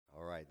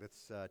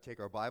Let's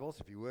take our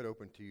Bibles, if you would,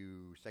 open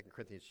to 2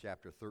 Corinthians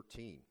chapter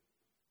 13.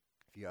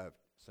 If you have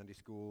Sunday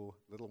school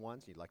little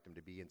ones, you'd like them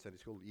to be in Sunday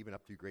school even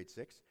up through grade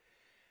 6,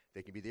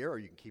 they can be there, or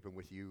you can keep them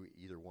with you.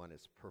 Either one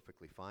is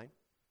perfectly fine.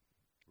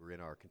 We're in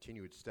our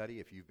continued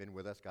study. If you've been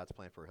with us, God's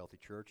Plan for a Healthy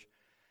Church,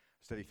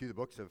 study through the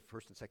books of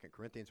 1st and 2nd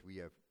Corinthians. We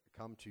have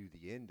come to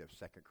the end of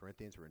 2nd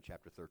Corinthians. We're in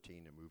chapter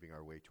 13 and moving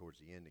our way towards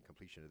the end and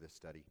completion of this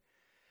study.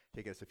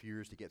 Taken us a few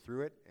years to get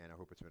through it, and I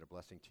hope it's been a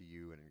blessing to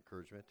you and an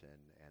encouragement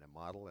and a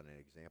model and an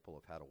example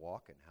of how to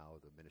walk and how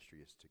the ministry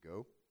is to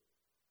go.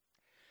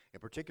 In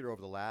particular,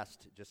 over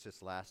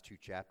this last two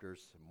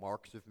chapters,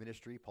 marks of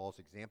ministry, Paul's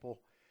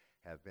example,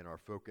 have been our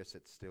focus.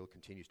 It still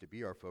continues to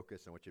be our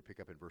focus. I want you to pick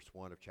up in verse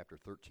 1 of chapter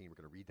 13.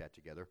 We're going to read that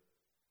together.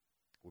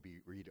 We'll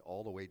read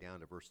all the way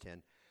down to verse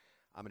 10.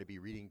 I'm going to be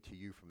reading to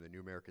you from the New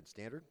American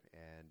Standard,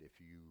 and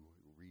if you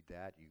read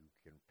that, you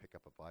can pick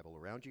up a Bible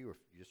around you, or if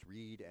you just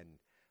read and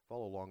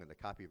follow along in the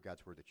copy of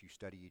God's Word that you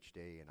study each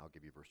day, and I'll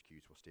give you verse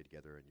cues. We'll stay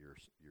together, and your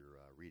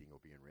reading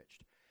will be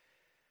enriched.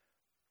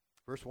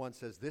 Verse 1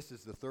 says, "This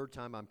is the third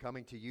time I'm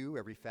coming to you.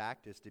 Every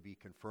fact is to be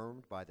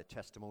confirmed by the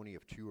testimony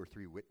of 2 or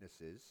 3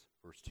 witnesses."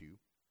 Verse 2.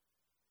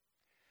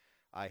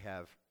 "I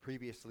have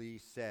previously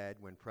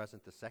said when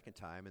present the second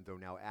time, and though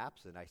now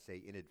absent, I say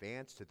in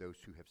advance to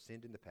those who have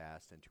sinned in the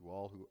past and to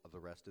all who of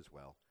the rest as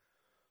well,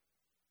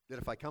 that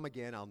if I come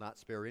again, I'll not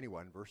spare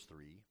anyone." Verse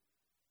 3.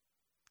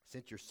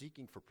 "Since you're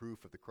seeking for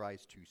proof of the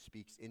Christ who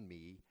speaks in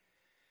me,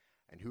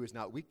 and who is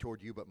not weak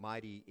toward you, but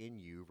mighty in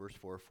you." Verse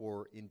 4,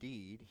 "For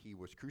indeed he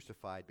was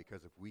crucified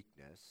because of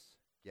weakness,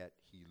 yet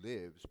he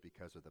lives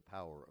because of the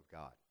power of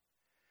God.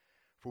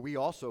 For we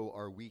also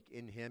are weak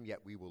in him,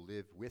 yet we will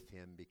live with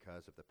him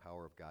because of the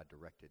power of God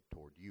directed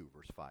toward you."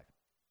 Verse 5,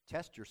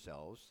 "Test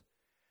yourselves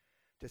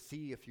to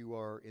see if you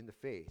are in the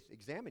faith.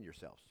 Examine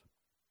yourselves.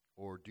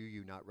 Or do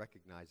you not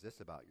recognize this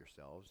about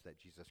yourselves, that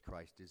Jesus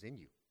Christ is in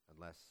you,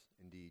 unless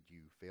indeed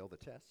you fail the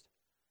test?"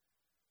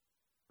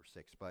 Verse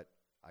 6, "But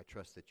I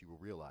trust that you will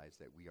realize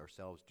that we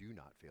ourselves do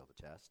not fail the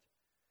test."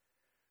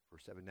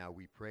 Verse 7, "Now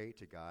we pray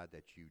to God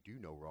that you do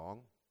no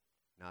wrong,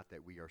 not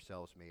that we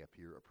ourselves may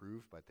appear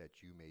approved, but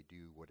that you may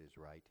do what is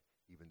right,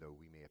 even though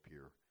we may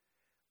appear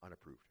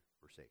unapproved."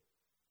 Verse 8,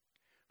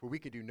 "For we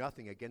can do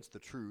nothing against the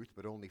truth,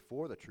 but only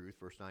for the truth."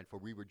 Verse 9, "For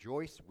we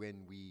rejoice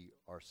when we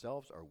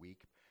ourselves are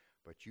weak,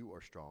 but you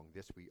are strong.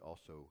 This we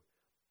also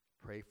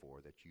pray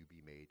for, that you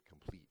be made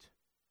complete."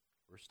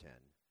 Verse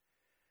 10,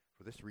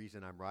 "For this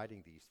reason I'm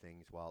writing these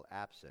things while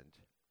absent,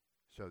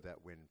 so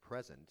that when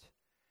present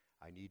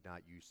I need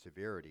not use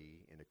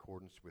severity in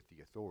accordance with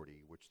the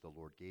authority which the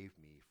Lord gave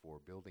me for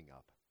building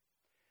up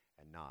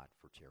and not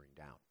for tearing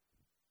down."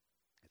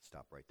 Let's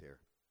stop right there.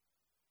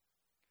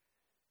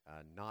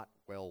 A not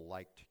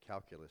well-liked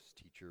calculus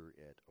teacher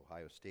at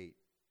Ohio State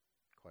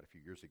quite a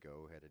few years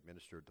ago had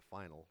administered the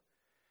final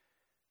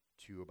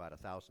to about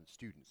 1,000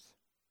 students.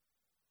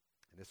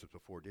 And this was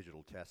before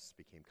digital tests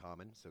became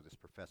common, so this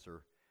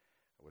professor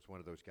was one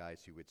of those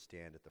guys who would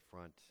stand at the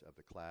front of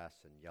the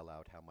class and yell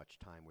out how much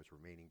time was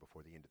remaining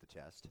before the end of the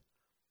test.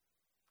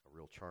 A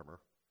real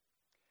charmer.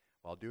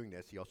 While doing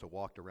this, he also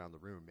walked around the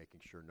room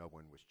making sure no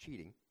one was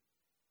cheating.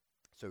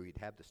 So he'd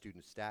have the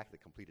students stack the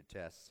completed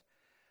tests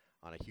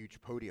on a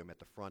huge podium at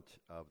the front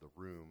of the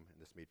room, and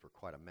this made for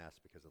quite a mess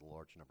because of the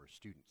large number of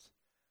students.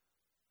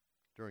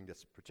 During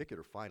this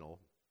particular final,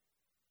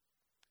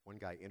 one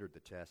guy entered the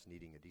test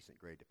needing a decent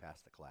grade to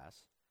pass the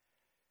class.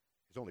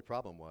 His only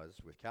problem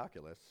was, with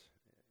calculus,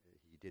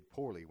 he did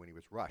poorly when he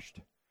was rushed.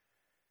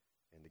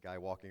 And the guy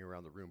walking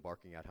around the room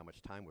barking out how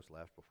much time was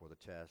left before the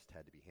test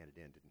had to be handed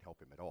in didn't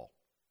help him at all.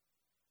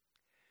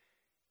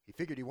 He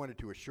figured he wanted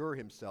to assure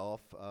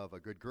himself of a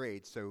good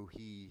grade, so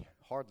he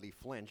hardly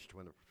flinched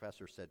when the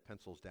professor said,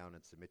 "Pencils down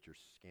and submit your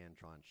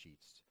Scantron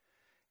sheets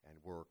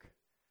and work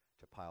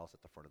to piles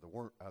at the front of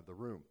the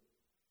room."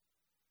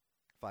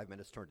 5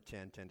 minutes turned to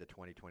 10, 10 to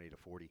 20, 20 to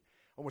 40.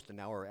 Almost an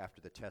hour after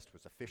the test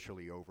was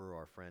officially over,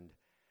 our friend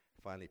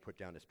finally put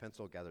down his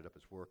pencil, gathered up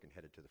his work, and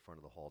headed to the front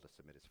of the hall to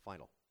submit his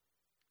final.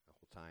 The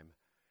whole time,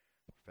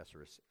 the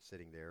professor is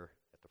sitting there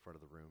at the front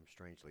of the room,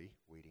 strangely,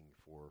 waiting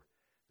for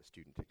the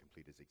student to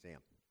complete his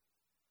exam.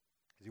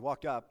 As he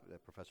walked up, the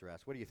professor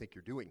asked, "What do you think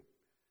you're doing?"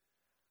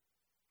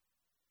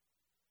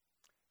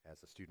 As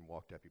the student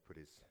walked up, he put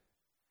his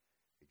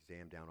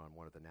exam down on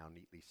one of the now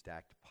neatly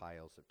stacked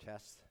piles of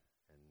tests,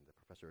 and the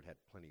professor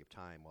had plenty of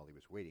time while he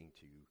was waiting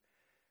to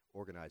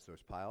organize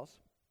those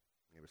piles.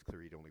 It was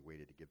clear he'd only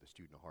waited to give the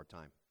student a hard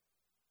time.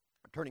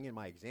 "I'm turning in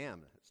my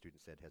exam," the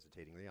student said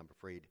hesitatingly. "I'm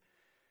afraid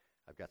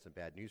I've got some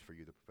bad news for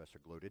you," the professor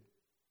gloated.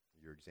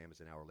 "Your exam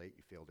is an hour late.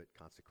 You failed it.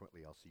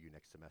 Consequently, I'll see you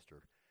next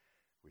semester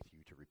with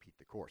you to repeat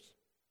the course."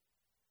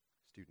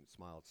 The student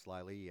smiled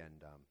slyly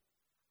and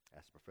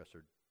asked the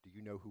professor, "Do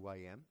you know who I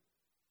am?"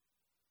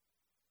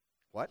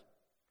 "What?"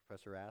 the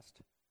professor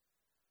asked,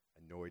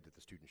 annoyed that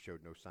the student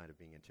showed no sign of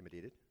being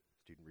intimidated.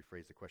 The student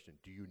rephrased the question,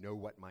 "Do you know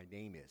what my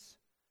name is?"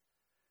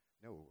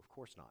 "No, of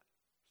course not,"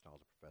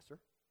 snarled the professor.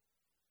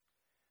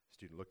 The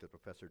student looked at the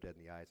professor dead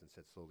in the eyes and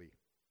said slowly,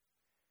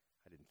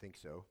 "I didn't think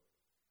so.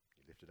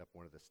 He lifted up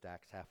one of the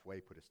stacks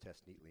halfway, put his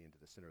test neatly into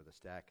the center of the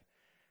stack,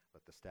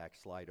 let the stack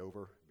slide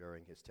over,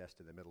 bearing his test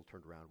in the middle,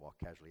 turned around,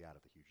 walked casually out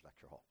of the huge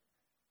lecture hall.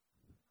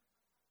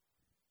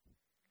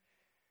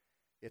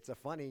 It's a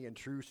funny and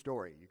true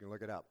story. You can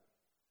look it up.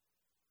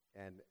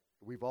 And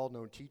we've all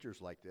known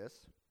teachers like this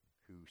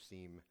who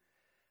seem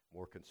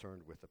more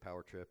concerned with the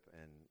power trip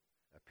and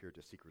appear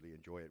to secretly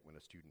enjoy it when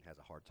a student has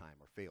a hard time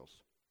or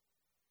fails.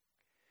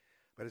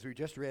 But as we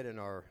just read in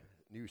our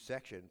new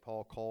section,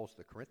 Paul calls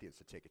the Corinthians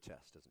to take a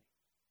test, doesn't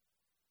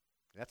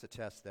he? That's a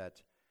test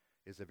that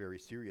is a very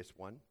serious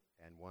one,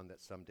 and one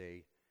that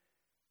someday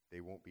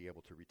they won't be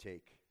able to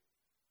retake,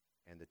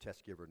 and the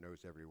test giver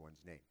knows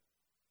everyone's name.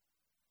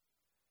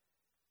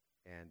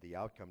 And the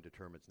outcome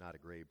determines not a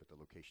grade, but the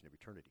location of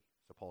eternity.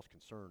 So Paul's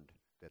concerned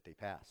that they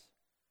pass,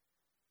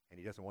 and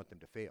he doesn't want them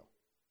to fail.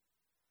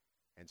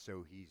 And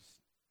so he's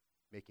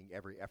making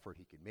every effort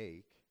he can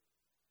make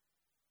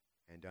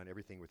and done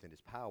everything within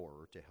his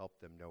power to help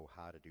them know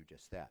how to do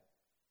just that.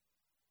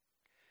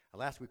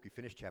 Last week we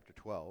finished chapter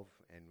 12,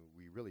 and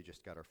we really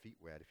just got our feet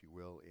wet, if you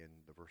will, in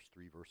the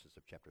three verses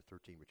of chapter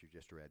 13, which you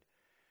just read.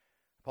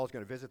 Paul's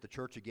going to visit the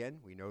church again.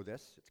 We know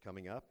this. It's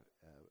coming up.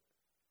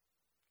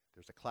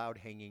 There's a cloud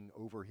hanging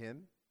over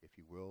him, if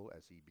you will,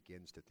 as he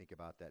begins to think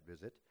about that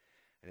visit,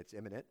 and it's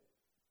imminent.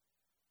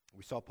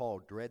 We saw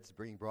Paul dreads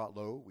being brought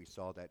low. We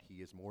saw that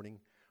he is mourning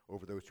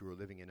over those who are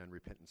living in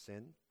unrepentant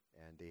sin,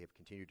 and they have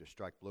continued to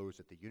strike blows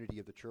at the unity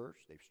of the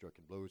church. They've struck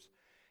blows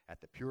at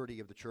the purity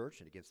of the church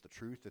and against the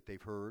truth that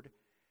they've heard.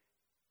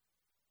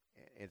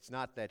 It's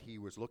not that he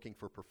was looking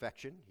for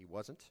perfection. He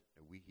wasn't.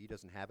 He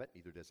doesn't have it,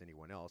 neither does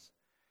anyone else,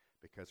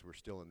 because we're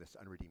still in this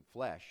unredeemed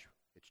flesh.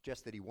 It's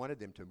just that he wanted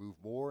them to move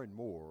more and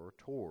more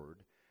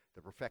toward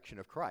the perfection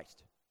of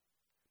Christ.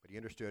 But he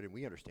understood, and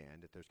we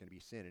understand, that there's going to be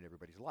sin in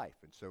everybody's life.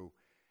 And so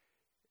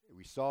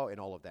we saw in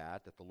all of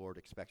that the Lord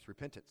expects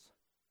repentance.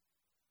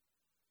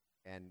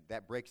 And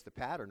that breaks the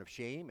pattern of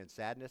shame and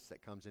sadness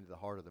that comes into the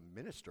heart of the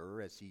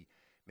minister as he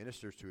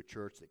ministers to a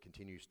church that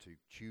continues to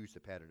choose the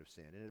pattern of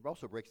sin. And it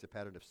also breaks the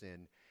pattern of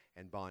sin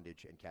and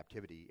bondage and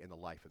captivity in the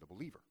life of the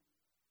believer.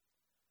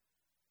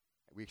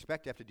 We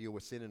expect to have to deal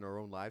with sin in our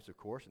own lives, of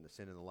course, and the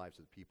sin in the lives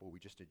of the people. We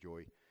just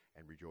enjoy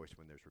and rejoice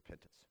when there's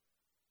repentance.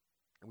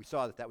 And we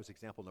saw that was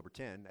example number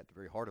 10 at the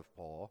very heart of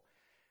Paul.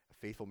 A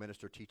faithful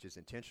minister teaches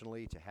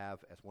intentionally to have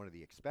as one of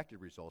the expected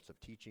results of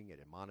teaching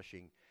and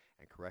admonishing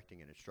and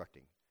correcting and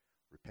instructing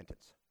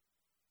repentance.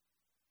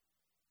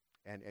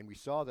 And we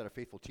saw that a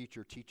faithful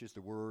teacher teaches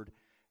the word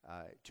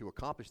to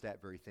accomplish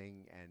that very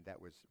thing, and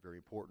that was a very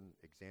important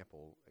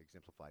example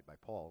exemplified by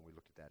Paul, and we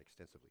looked at that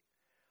extensively.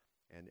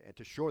 And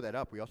to shore that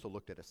up, we also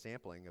looked at a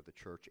sampling of the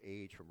church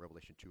age from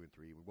Revelation 2 and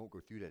 3. We won't go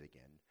through that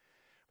again.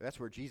 But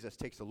that's where Jesus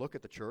takes a look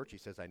at the church. He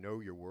says, I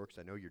know your works,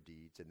 I know your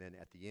deeds. And then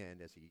at the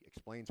end, as he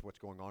explains what's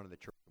going on in the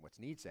church and what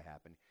needs to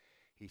happen,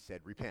 he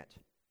said, repent.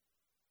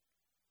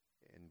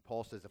 And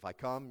Paul says, if I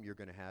come, you're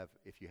going to have,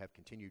 if you have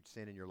continued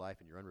sin in your life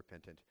and you're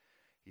unrepentant,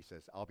 he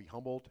says, I'll be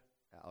humbled,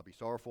 I'll be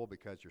sorrowful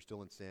because you're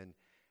still in sin,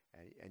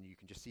 and you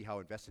can just see how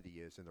invested he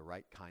is in the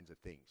right kinds of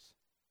things.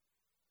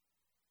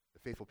 The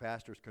faithful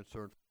pastor is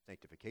concerned for the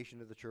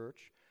sanctification of the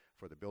church,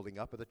 for the building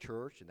up of the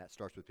church, and that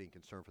starts with being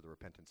concerned for the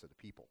repentance of the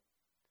people.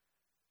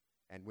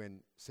 And when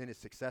sin is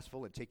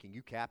successful in taking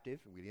you captive,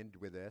 and we end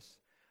with this,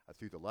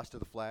 through the lust of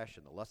the flesh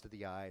and the lust of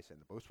the eyes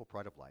and the boastful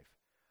pride of life,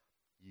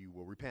 you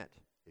will repent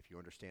if you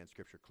understand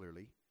Scripture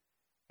clearly.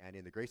 And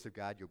in the grace of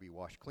God, you'll be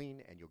washed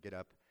clean, and you'll get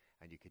up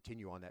and you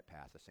continue on that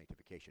path of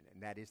sanctification.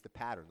 And that is the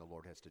pattern the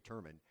Lord has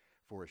determined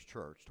for his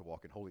church to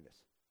walk in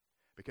holiness.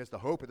 Because the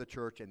hope of the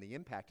church and the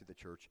impact of the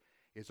church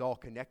is all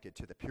connected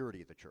to the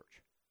purity of the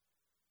church.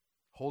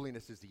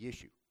 Holiness is the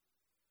issue.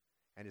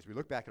 And as we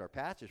look back at our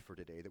passage for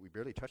today that we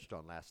barely touched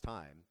on last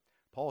time,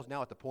 Paul's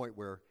now at the point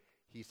where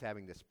he's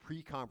having this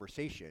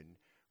pre-conversation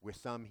with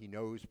some he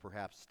knows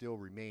perhaps still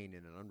remain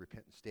in an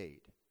unrepentant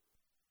state.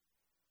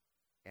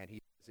 And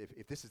he says,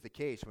 if this is the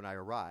case when I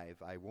arrive,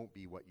 I won't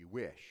be what you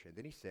wish. And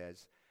then he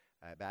says,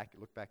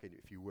 look back,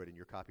 if you would, in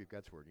your copy of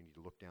God's Word. You need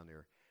to look down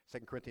there. 2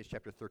 Corinthians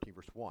chapter 13,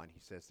 verse 1, he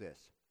says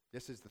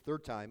this is the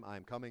third time I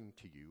am coming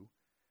to you.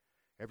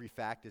 Every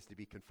fact is to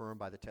be confirmed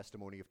by the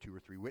testimony of 2 or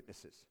 3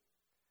 witnesses.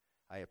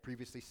 I have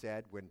previously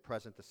said, when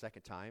present the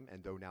second time,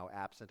 and though now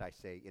absent, I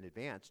say in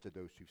advance to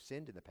those who've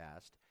sinned in the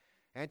past,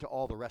 and to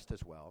all the rest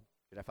as well,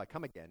 that if I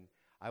come again,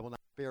 I will not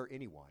spare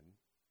anyone,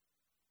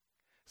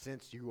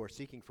 since you are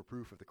seeking for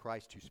proof of the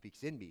Christ who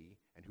speaks in me,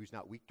 and who's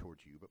not weak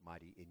towards you, but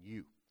mighty in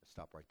you. Let's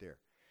stop right there.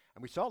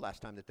 And we saw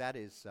last time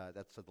that's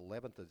the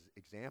 11th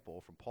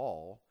example from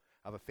Paul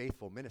of a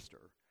faithful minister.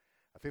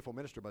 A faithful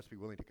minister must be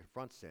willing to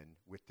confront sin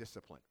with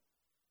discipline.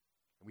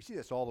 And we see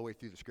this all the way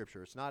through the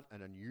Scripture. It's not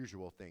an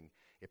unusual thing.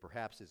 It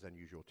perhaps is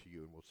unusual to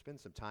you, and we'll spend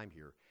some time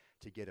here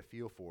to get a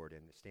feel for it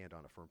and stand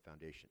on a firm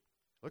foundation.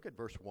 Look at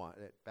verse 1.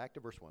 Back to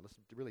verse 1. Let's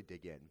really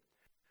dig in.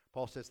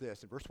 Paul says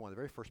this in verse 1, the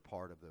very first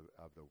part of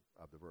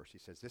the verse. He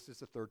says, this is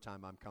the third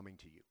time I'm coming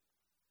to you.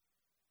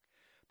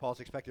 Paul's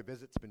expected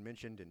visit's been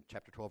mentioned in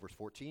chapter 12, verse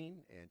 14,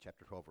 and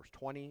chapter 12, verse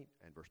 20,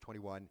 and verse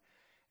 21.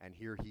 And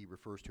here he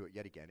refers to it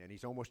yet again, and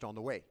he's almost on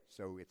the way.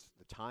 So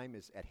the time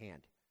is at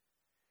hand.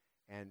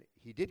 And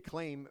he did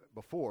claim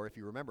before, if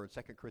you remember in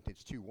 2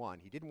 Corinthians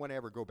 2:1, he didn't want to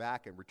ever go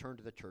back and return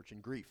to the church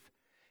in grief.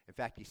 In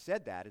fact, he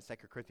said that in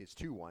 2 Corinthians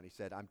 2:1. He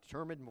said, I'm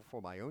determined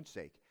for my own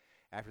sake,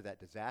 after that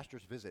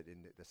disastrous visit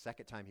in the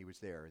second time he was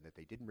there, and that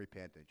they didn't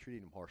repent and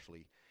treated him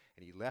harshly,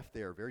 and he left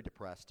there very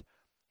depressed.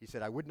 He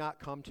said, I would not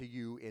come to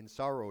you in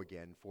sorrow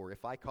again, for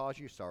if I cause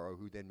you sorrow,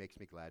 who then makes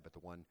me glad but the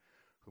one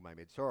whom I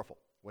made sorrowful?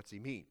 What's he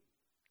mean?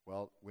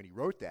 Well, when he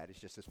wrote that, it's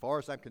just, as far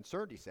as I'm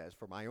concerned, he says,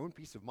 for my own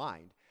peace of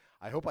mind,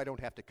 I hope I don't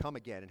have to come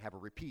again and have a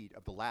repeat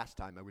of the last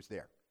time I was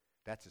there.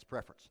 That's his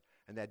preference,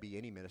 and that'd be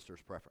any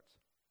minister's preference.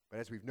 But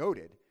as we've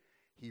noted,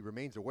 he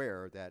remains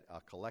aware that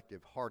a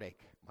collective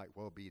heartache might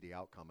well be the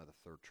outcome of the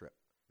third trip.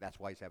 That's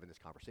why he's having this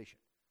conversation.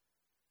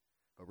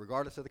 But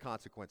regardless of the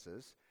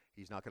consequences,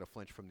 he's not going to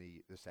flinch from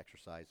this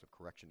exercise of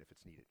correction if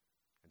it's needed.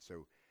 And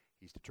so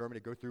he's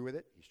determined to go through with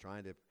it. He's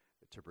trying to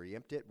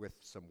preempt it with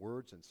some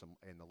words and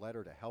in the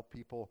letter to help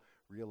people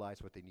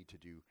realize what they need to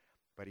do.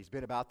 But he's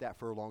been about that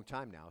for a long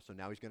time now, so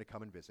now he's going to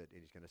come and visit,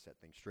 and he's going to set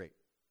things straight.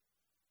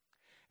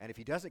 And if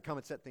he doesn't come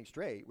and set things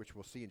straight, which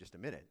we'll see in just a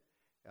minute,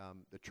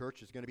 the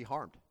church is going to be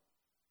harmed.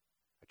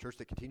 A church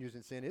that continues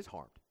in sin is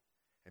harmed.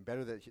 And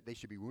better that they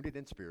should be wounded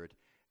in spirit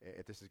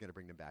if this is going to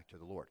bring them back to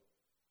the Lord.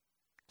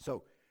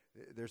 So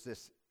there's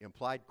this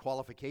implied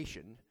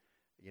qualification,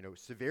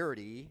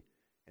 severity,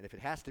 and if it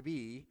has to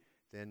be,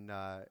 then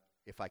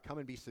if I come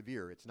and be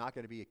severe, it's not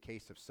going to be a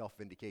case of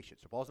self-vindication.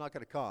 So Paul's not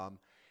going to come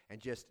and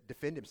just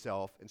defend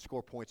himself and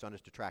score points on his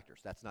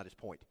detractors. That's not his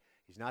point.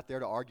 He's not there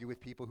to argue with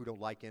people who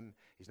don't like him.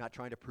 He's not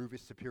trying to prove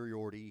his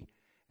superiority.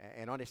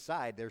 And on his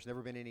side, there's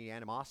never been any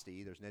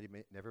animosity. There's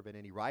never been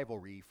any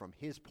rivalry from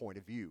his point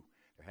of view.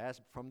 There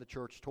has from the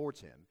church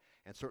towards him,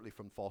 and certainly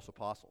from false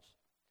apostles.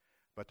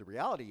 But the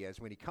reality is,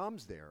 when he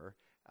comes there,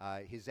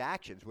 his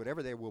actions,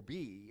 whatever they will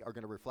be, are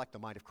going to reflect the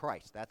mind of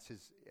Christ. That's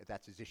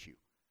his issue.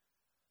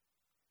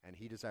 And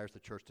he desires the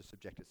church to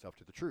subject itself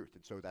to the truth.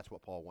 And so that's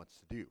what Paul wants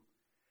to do.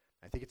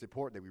 I think it's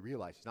important that we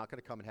realize he's not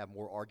going to come and have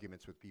more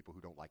arguments with people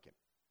who don't like him.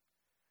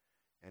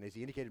 And as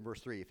he indicated in verse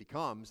 3, if he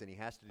comes and he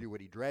has to do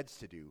what he dreads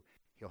to do,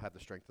 he'll have the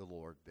strength of the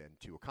Lord then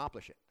to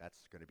accomplish it.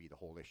 That's going to be the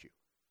whole issue.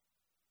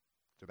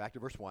 So back to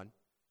verse 1.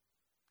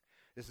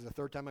 This is the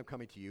third time I'm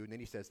coming to you. And then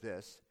he says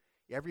this,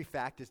 every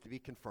fact is to be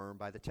confirmed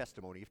by the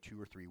testimony of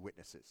 2 or 3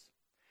 witnesses.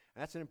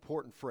 And that's an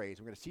important phrase.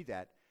 We're going to see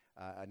that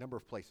a number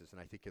of places,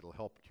 and I think it'll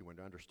help to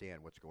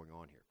understand what's going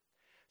on here.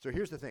 So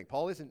here's the thing.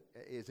 Paul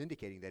is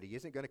indicating that he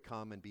isn't going to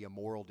come and be a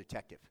moral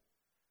detective.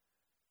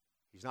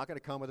 He's not going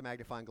to come with a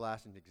magnifying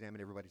glass and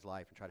examine everybody's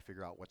life and try to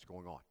figure out what's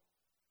going on.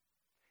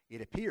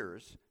 It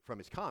appears from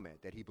his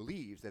comment that he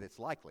believes that it's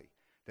likely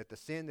that the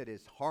sin that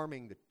is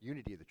harming the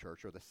unity of the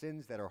church, or the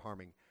sins that are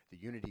harming the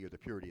unity or the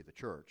purity of the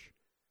church,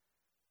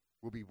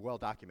 will be well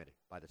documented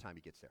by the time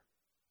he gets there.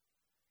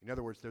 In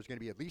other words, there's going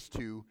to be at least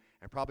 2,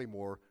 and probably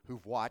more,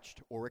 who've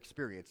watched or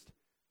experienced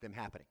them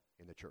happening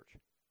in the church.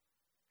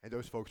 And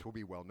those folks will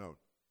be well known.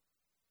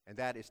 And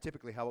that is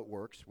typically how it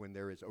works when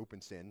there is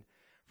open sin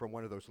from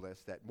one of those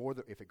lists, that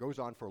if it goes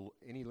on for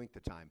any length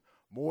of time,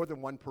 more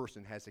than one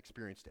person has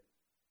experienced it.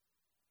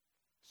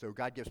 So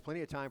God gives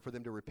plenty of time for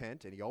them to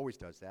repent, and he always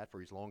does that, for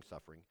he's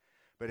long-suffering.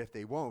 But if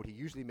they won't, he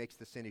usually makes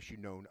the sin issue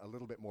known a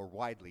little bit more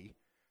widely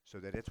so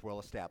that it's well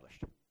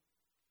established.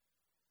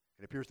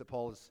 It appears that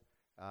Paul is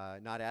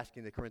not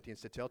asking the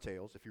Corinthians to tell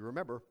tales. If you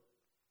remember,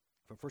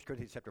 from 1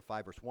 Corinthians chapter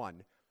 5, verse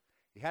 1,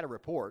 he had a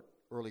report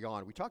early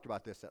on. We talked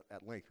about this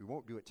at length. We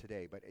won't do it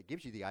today, but it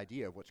gives you the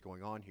idea of what's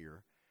going on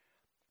here.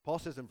 Paul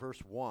says in verse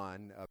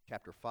 1 of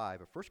chapter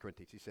 5 of 1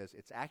 Corinthians, he says,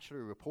 it's actually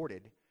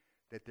reported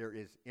that there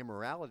is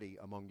immorality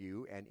among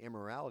you, and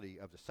immorality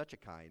of such a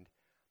kind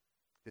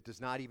that does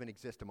not even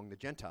exist among the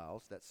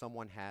Gentiles, that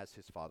someone has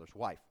his father's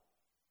wife.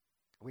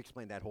 We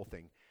explained that whole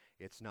thing.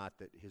 It's not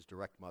that his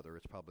direct mother,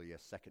 it's probably a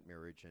second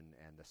marriage,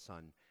 and the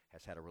son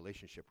has had a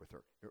relationship with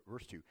her.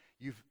 Verse 2,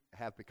 you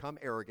have become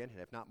arrogant and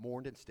have not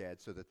mourned instead,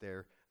 so that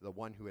the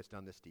one who has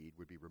done this deed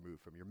would be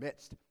removed from your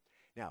midst.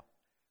 Now,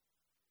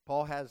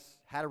 Paul has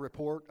had a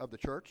report of the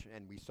church,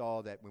 and we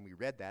saw that when we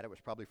read that, it was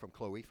probably from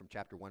Chloe, from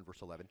chapter 1,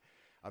 verse 11,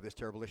 of this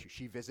terrible issue.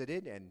 She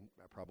visited and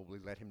probably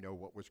let him know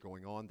what was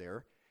going on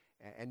there.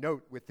 And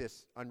note, with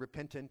this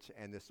unrepentant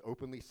and this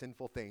openly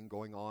sinful thing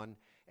going on,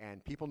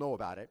 and people know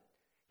about it,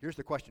 here's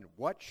the question.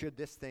 What should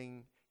this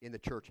thing in the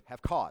church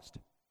have caused?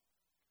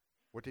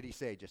 What did he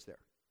say just there?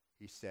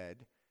 He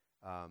said,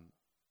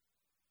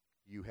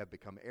 you have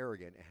become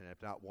arrogant and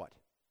have not what?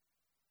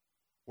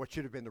 What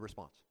should have been the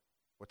response?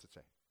 What's it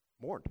say?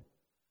 Mourned.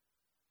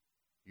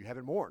 You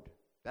haven't mourned.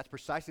 That's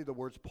precisely the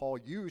words Paul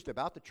used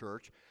about the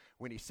church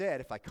when he said,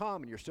 if I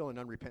come and you're still in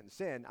unrepentant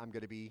sin, I'm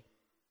going to be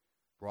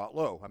brought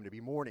low. I'm going to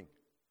be mourning.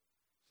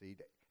 See,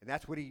 and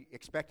that's what he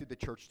expected the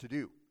church to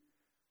do.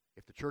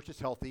 If the church is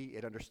healthy,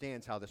 it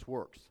understands how this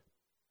works.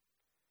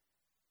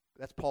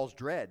 That's Paul's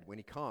dread. When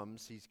he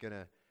comes, he's going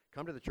to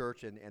come to the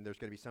church, and there's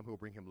going to be some who will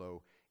bring him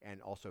low,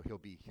 and also he'll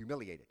be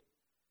humiliated.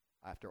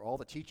 After all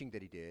the teaching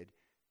that he did,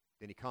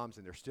 then he comes,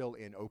 and they're still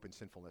in open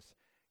sinfulness.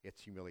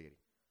 It's humiliating.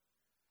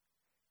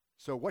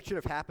 So what should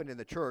have happened in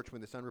the church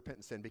when this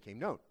unrepentant sin became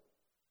known?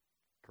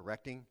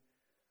 Correcting,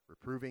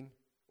 reproving,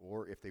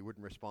 or if they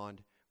wouldn't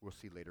respond, we'll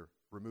see later,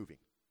 removing.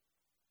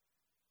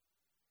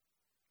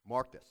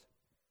 Mark this.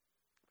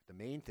 The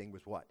main thing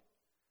was what?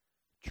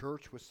 The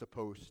church was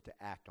supposed to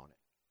act on it.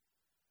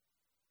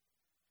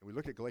 And we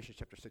looked at Galatians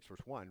chapter 6,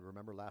 verse 1,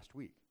 remember last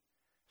week.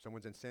 If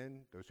someone's in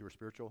sin, those who are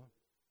spiritual,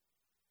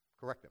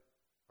 correct them,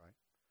 right?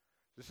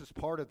 This is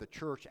part of the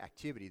church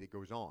activity that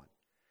goes on.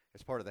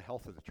 It's part of the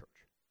health of the church.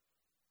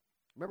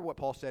 Remember what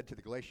Paul said to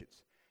the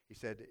Galatians. He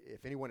said,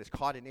 if anyone is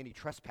caught in any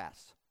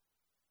trespass,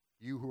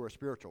 you who are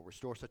spiritual,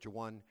 restore such a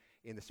one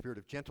in the spirit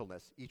of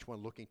gentleness, each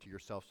one looking to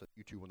yourself so that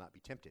you too will not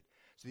be tempted.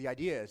 So the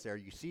idea is there,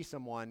 you see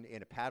someone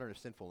in a pattern of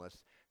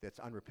sinfulness that's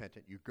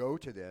unrepentant, you go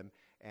to them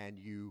and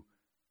you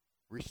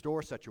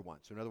restore such a one.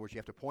 So in other words, you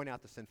have to point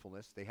out the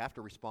sinfulness. They have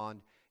to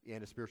respond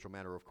in a spiritual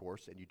manner, of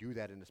course, and you do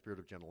that in the spirit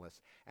of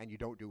gentleness, and you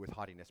don't do it with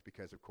haughtiness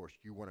because, of course,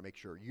 you want to make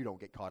sure you don't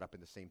get caught up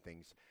in the same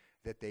things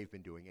that they've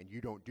been doing, and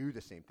you don't do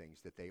the same things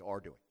that they are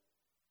doing.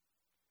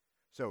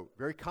 So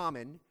very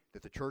common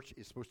that the church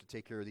is supposed to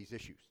take care of these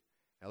issues.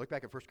 Now look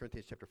back at 1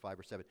 Corinthians chapter 5,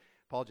 verse 7.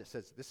 Paul just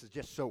says, this is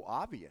just so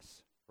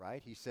obvious,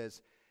 right? He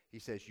says,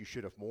 you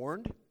should have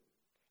mourned,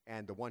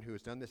 and the one who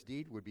has done this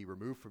deed would be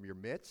removed from your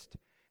midst.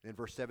 And then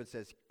verse 7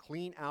 says,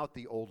 clean out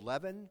the old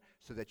leaven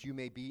so that you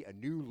may be a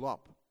new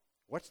lump.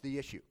 What's the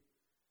issue?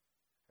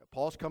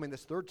 Paul's coming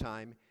this third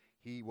time.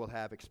 He will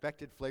have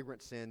expected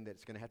flagrant sin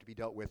that's going to have to be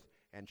dealt with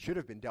and should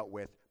have been dealt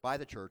with by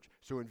the church.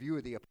 So in view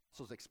of the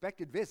apostles'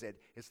 expected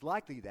visit, it's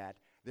likely that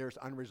there's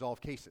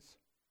unresolved cases.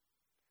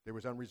 There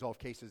was unresolved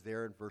cases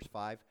there in verse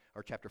 5,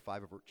 or chapter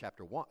 5 of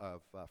chapter 1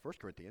 of 1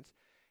 Corinthians.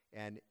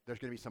 And there's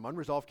going to be some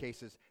unresolved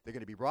cases. They're going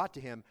to be brought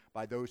to him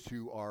by those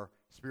who are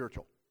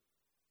spiritual.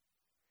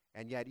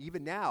 And yet,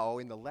 even now,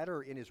 in the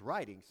letter in his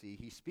writing, see,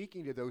 he's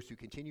speaking to those who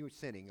continue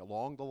sinning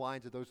along the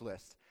lines of those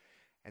lists,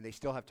 and they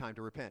still have time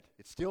to repent.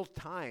 It's still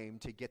time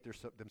to get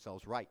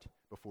themselves right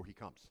before he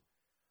comes.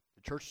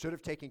 The church should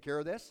have taken care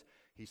of this.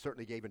 He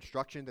certainly gave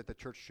instruction that the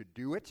church should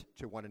do it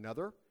to one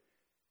another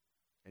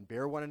and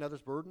bear one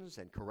another's burdens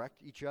and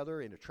correct each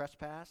other in a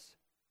trespass.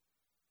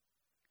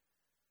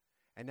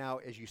 And now,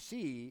 as you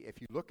see, if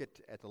you look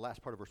at the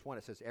last part of verse 1,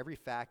 it says, every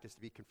fact is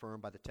to be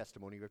confirmed by the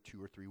testimony of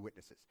 2 or 3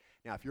 witnesses.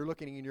 Now, if you're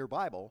looking in your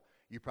Bible,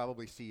 you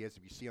probably see, as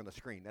you see on the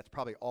screen, that's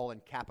probably all in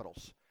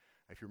capitals.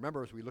 If you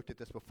remember, as we looked at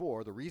this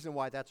before, the reason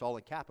why that's all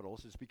in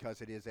capitals is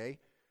because it is a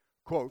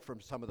quote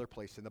from some other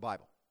place in the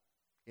Bible.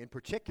 In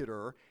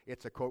particular,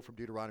 it's a quote from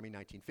Deuteronomy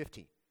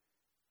 19:15.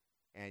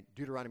 And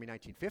Deuteronomy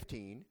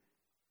 19:15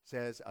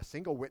 says, a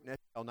single witness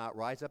shall not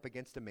rise up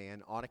against a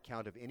man on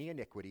account of any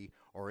iniquity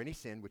or any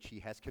sin which he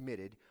has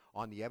committed.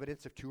 On the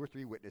evidence of 2 or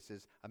 3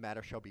 witnesses, a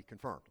matter shall be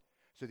confirmed.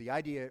 So the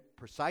idea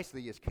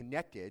precisely is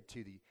connected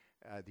to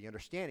the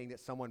understanding that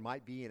someone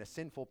might be in a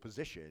sinful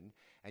position,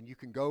 and you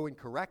can go and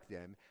correct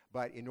them,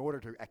 but in order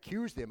to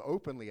accuse them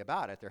openly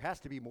about it, there has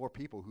to be more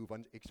people who've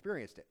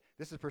experienced it.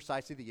 This is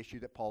precisely the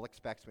issue that Paul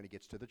expects when he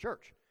gets to the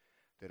church,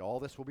 that all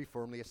this will be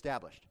firmly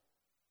established.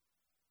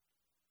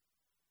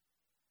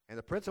 And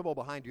the principle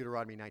behind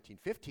Deuteronomy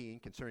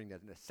 19:15 concerning the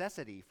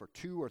necessity for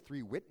 2 or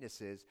 3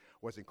 witnesses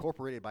was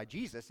incorporated by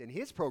Jesus in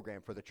his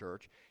program for the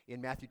church in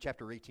Matthew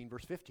chapter 18,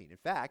 verse 15. In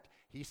fact,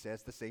 he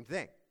says the same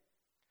thing.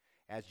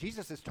 As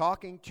Jesus is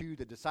talking to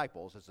the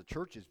disciples, as the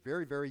church is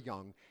very, very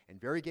young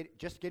and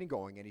just getting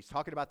going, and he's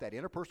talking about that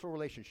interpersonal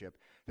relationship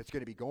that's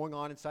going to be going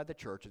on inside the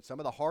church and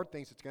some of the hard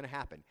things that's going to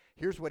happen,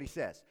 here's what he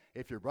says.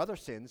 If your brother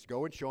sins,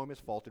 go and show him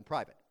his fault in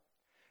private.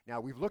 Now,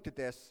 we've looked at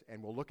this,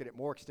 and we'll look at it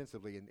more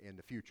extensively in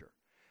the future.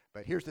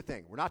 But here's the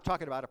thing. We're not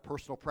talking about a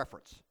personal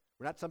preference.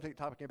 We're not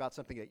talking about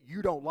something that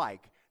you don't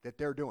like that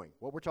they're doing.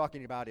 What we're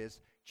talking about is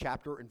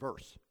chapter and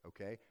verse,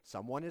 okay?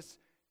 Someone is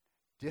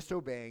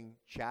disobeying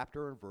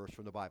chapter and verse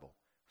from the Bible,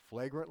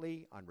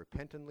 flagrantly,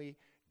 unrepentantly,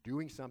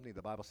 doing something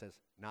the Bible says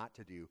not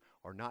to do,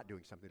 or not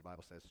doing something the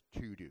Bible says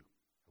to do,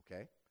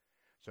 okay?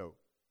 So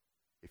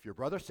if your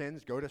brother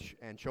sins, go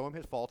and show him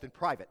his fault in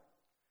private.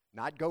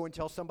 Not go and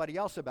tell somebody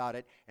else about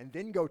it and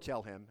then go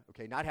tell him,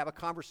 okay? Not have a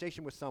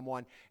conversation with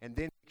someone and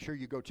then make sure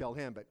you go tell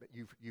him, but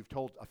you've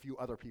told a few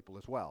other people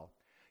as well.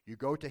 You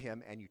go to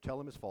him and you tell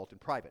him his fault in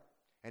private.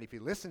 And if he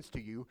listens to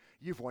you,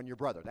 you've won your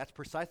brother. That's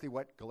precisely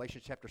what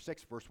Galatians chapter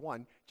 6, verse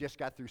 1 just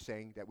got through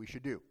saying that we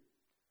should do.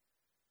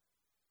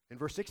 And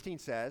verse 16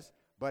 says,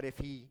 but if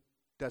he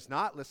does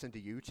not listen to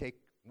you, take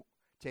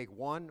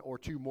 1 or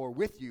 2 more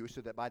with you,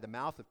 so that by the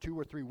mouth of 2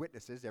 or 3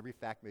 witnesses every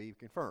fact may be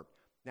confirmed.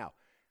 Now,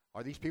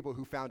 are these people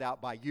who found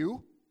out by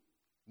you?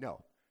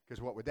 No,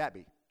 because what would that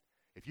be?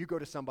 If you go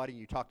to somebody and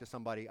you talk to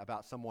somebody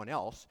about someone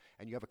else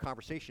and you have a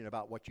conversation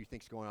about what you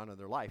think is going on in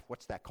their life,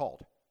 what's that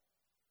called?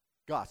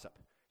 Gossip.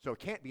 So it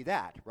can't be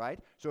that,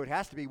 right? So it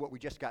has to be what we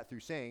just got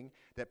through saying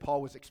that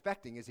Paul was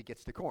expecting as he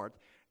gets to Corinth,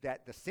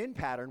 that the sin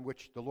pattern,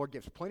 which the Lord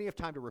gives plenty of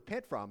time to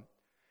repent from,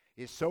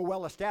 is so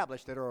well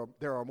established that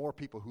there are more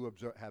people who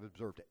have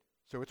observed it.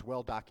 So it's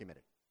well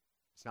documented.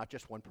 It's not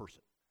just one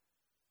person.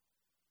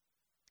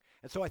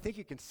 And so I think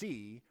you can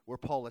see where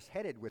Paul is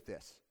headed with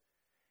this.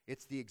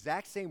 It's the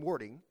exact same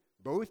wording,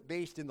 both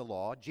based in the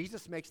law.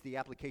 Jesus makes the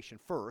application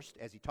first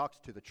as he talks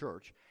to the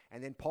church,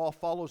 and then Paul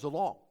follows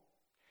along.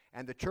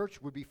 And the church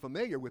would be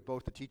familiar with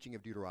both the teaching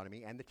of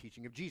Deuteronomy and the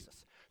teaching of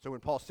Jesus. So when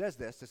Paul says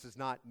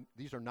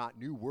these are not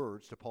new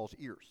words to Paul's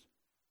ears.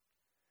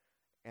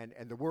 And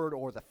the word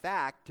or the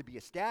fact to be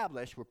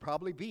established would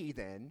probably be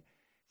then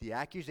the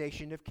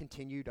accusation of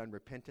continued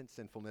unrepentant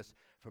sinfulness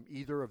from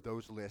either of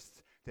those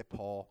lists that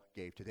Paul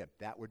gave to them.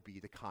 That would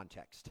be the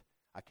context.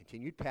 A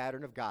continued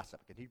pattern of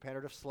gossip, a continued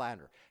pattern of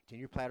slander, a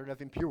continued pattern of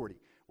impurity,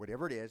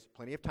 whatever it is,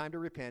 plenty of time to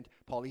repent.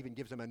 Paul even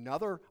gives them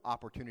another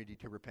opportunity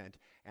to repent,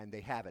 and they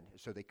haven't,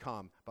 so they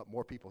come, but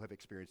more people have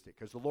experienced it,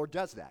 because the Lord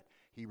does that.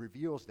 He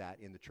reveals that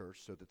in the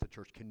church so that the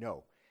church can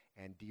know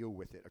and deal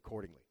with it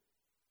accordingly.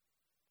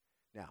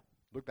 Now,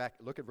 look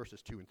at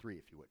verses 2 and 3,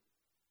 if you would.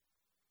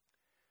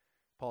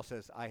 Paul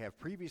says, I have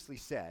previously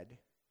said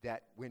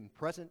that when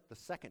present the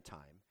second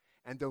time,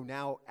 and though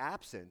now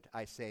absent,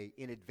 I say,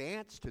 in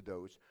advance to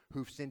those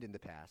who've sinned in the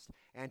past,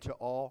 and to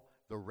all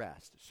the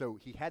rest. So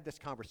he had this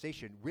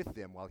conversation with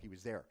them while he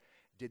was there.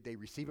 Did they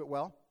receive it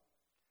well?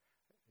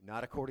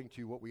 Not according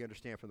to what we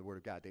understand from the Word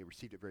of God. They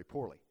received it very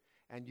poorly.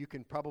 And you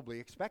can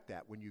probably expect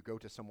that when you go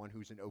to someone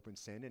who's in open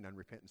sin and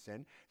unrepentant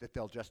sin, that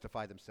they'll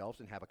justify themselves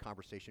and have a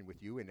conversation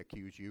with you and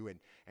accuse you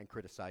and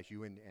criticize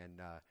you and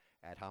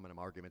ad hominem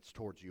arguments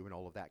towards you and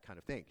all of that kind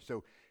of thing.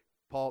 So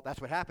Paul,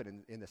 that's what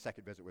happened in the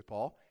second visit with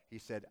Paul. He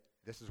said,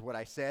 this is what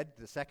I said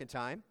the second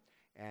time,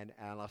 and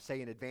I'll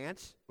say in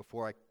advance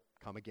before I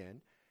come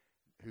again,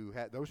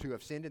 those who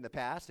have sinned in the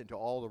past, and to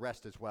all the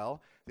rest as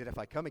well, that if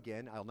I come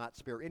again, I'll not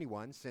spare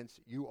anyone, since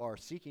you are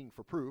seeking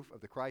for proof of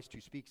the Christ who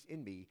speaks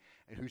in me,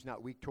 and who's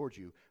not weak towards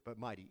you, but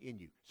mighty in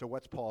you. So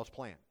what's Paul's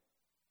plan?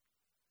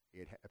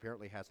 It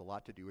apparently has a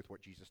lot to do with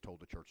what Jesus told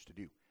the church to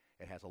do.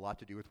 It has a lot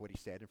to do with what he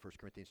said in 1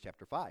 Corinthians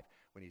chapter 5,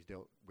 when he's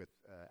dealt with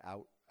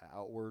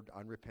outward,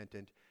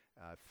 unrepentant,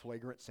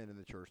 flagrant sin in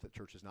the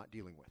church is not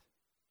dealing with.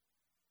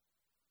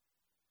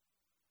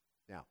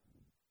 Now,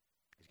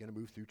 he's going to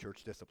move through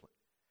church discipline.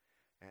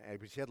 And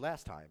as we said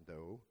last time,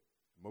 though,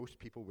 most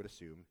people would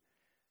assume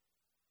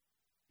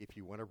if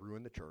you want to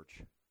ruin the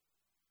church,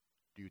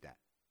 do that.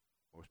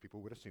 Most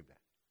people would assume that.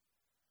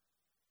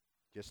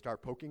 Just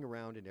start poking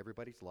around in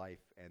everybody's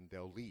life, and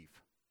they'll leave.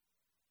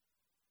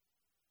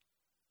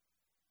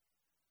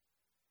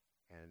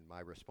 And my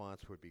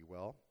response would be,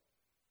 well,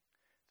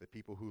 the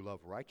people who love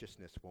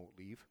righteousness won't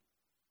leave.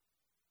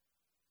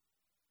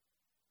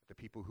 The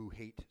people who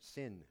hate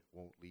sin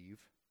won't leave.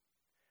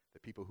 The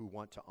people who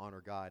want to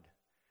honor God,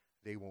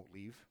 they won't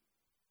leave.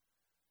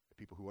 The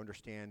people who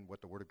understand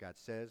what the Word of God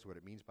says, what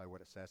it means by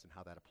what it says, and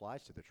how that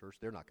applies to the church,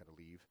 they're not going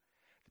to leave.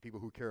 The people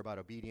who care about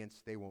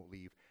obedience, they won't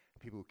leave. The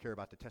people who care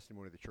about the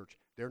testimony of the church,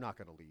 they're not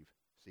going to leave.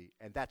 See,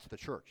 and that's the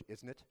church,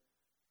 isn't it?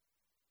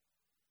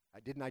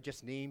 Didn't I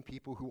just name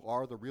people who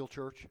are the real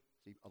church?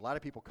 See, a lot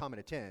of people come and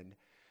attend,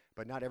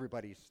 but not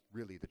everybody's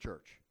really the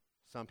church.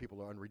 Some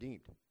people are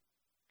unredeemed.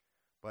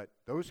 But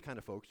those kind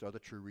of folks are the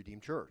true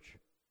redeemed church.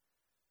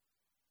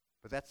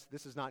 But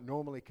this is not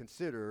normally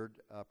considered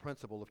a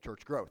principle of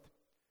church growth.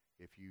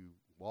 If you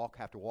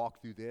have to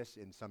walk through this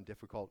in some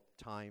difficult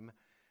time,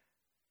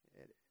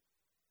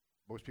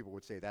 most people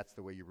would say that's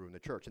the way you ruin the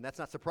church. And that's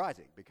not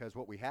surprising, because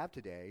what we have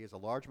today is a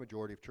large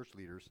majority of church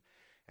leaders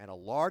and a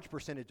large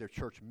percentage of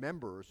church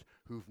members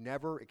who've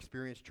never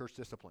experienced church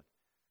discipline.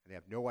 And they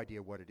have no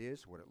idea what it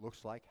is, what it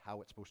looks like,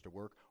 how it's supposed to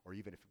work, or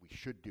even if we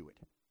should do it.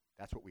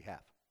 That's what we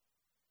have.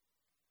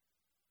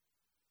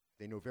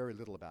 They know very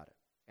little about it.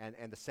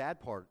 And the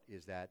sad part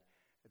is that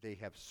they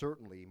have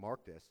certainly,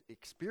 mark this,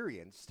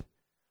 experienced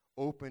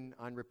open,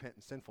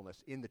 unrepentant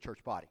sinfulness in the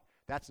church body.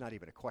 That's not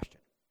even a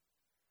question.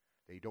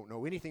 They don't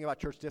know anything about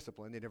church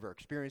discipline. They never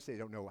experienced it. They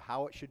don't know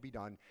how it should be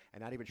done,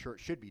 and not even sure it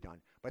should be done.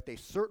 But they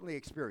certainly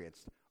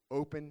experienced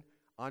open,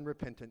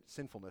 unrepentant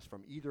sinfulness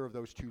from either of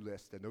those two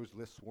lists, and those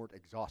lists weren't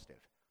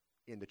exhaustive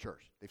in the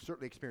church. They've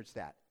certainly experienced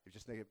that. They've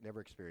just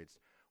never experienced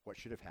what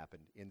should have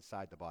happened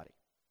inside the body.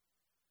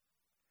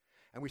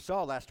 And we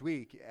saw last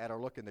week at our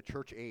look in the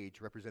church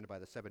age represented by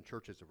the 7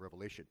 churches of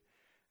Revelation.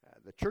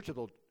 The church of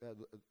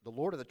the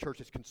Lord of the church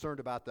is concerned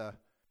about the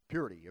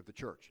purity of the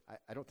church.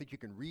 I don't think you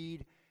can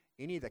read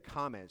any of the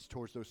comments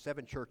towards those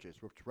 7 churches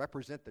which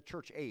represent the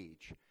church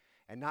age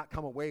and not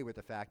come away with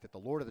the fact that the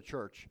Lord of the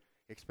church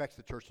expects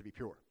the church to be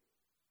pure.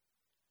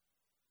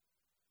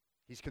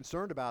 He's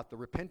concerned about the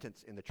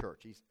repentance in the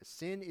church.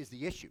 Sin is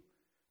the issue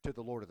to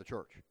the Lord of the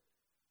church,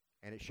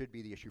 and it should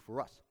be the issue for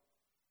us.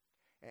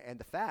 And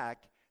the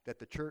fact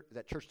that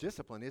church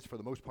discipline is, for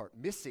the most part,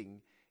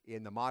 missing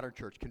in the modern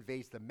church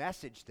conveys the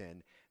message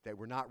then that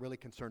we're not really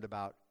concerned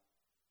about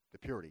the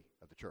purity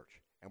of the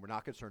church, and we're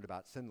not concerned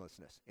about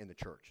sinlessness in the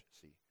church,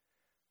 see.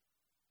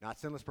 Not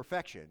sinless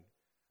perfection,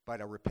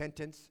 but a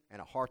repentance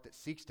and a heart that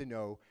seeks to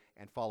know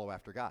and follow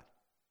after God.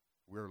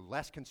 We're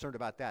less concerned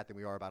about that than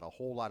we are about a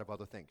whole lot of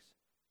other things.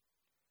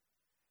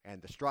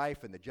 And the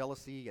strife and the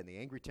jealousy and the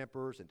angry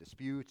tempers and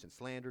disputes and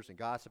slanders and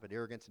gossip and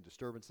arrogance and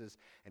disturbances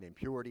and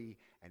impurity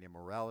and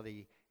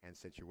immorality and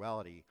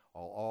sensuality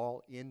are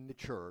all in the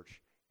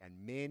church, And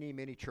many,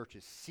 many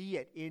churches see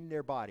it in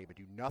their body but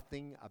do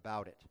nothing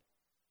about it.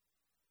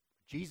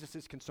 Jesus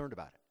is concerned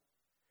about it.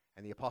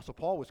 And the Apostle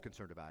Paul was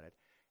concerned about it.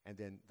 And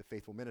then the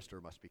faithful minister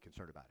must be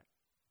concerned about it.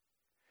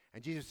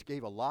 And Jesus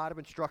gave a lot of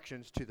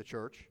instructions to the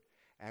church.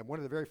 And one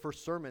of the very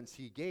first sermons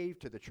he gave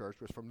to the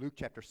church was from Luke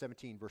chapter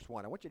 17, verse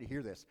 1. I want you to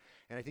hear this.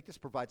 And I think this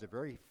provides a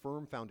very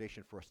firm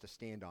foundation for us to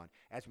stand on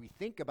as we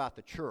think about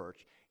the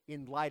church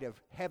in light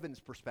of heaven's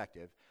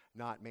perspective,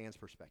 not man's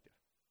perspective.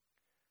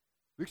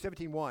 Luke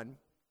 17:1,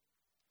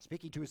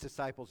 speaking to his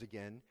disciples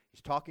again,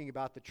 he's talking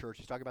about the church.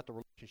 He's talking about the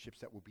relationships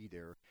that will be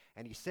there.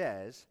 And he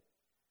says,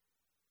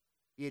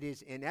 it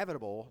is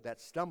inevitable that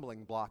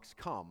stumbling blocks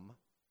come.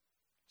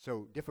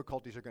 So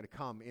difficulties are going to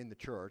come in the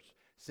church.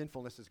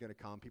 Sinfulness is going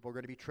to come. People are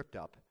going to be tripped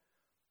up.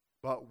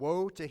 But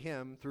woe to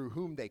him through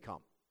whom they come.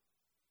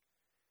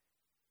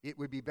 It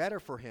would be better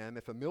for him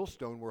if a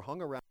millstone were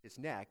hung around his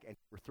neck and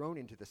were thrown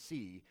into the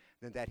sea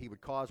than that he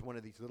would cause one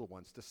of these little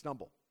ones to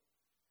stumble.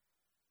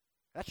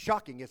 That's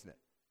shocking, isn't it?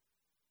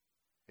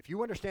 If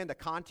you understand the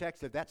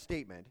context of that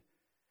statement,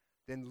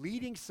 then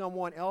leading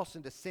someone else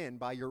into sin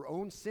by your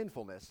own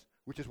sinfulness,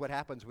 which is what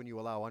happens when you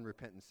allow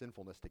unrepentant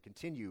sinfulness to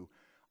continue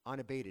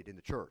unabated in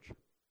the church.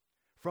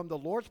 From the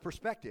Lord's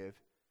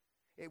perspective,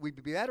 it would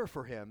be better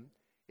for him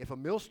if a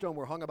millstone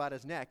were hung about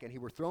his neck and he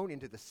were thrown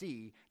into the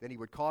sea than he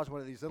would cause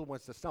one of these little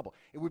ones to stumble.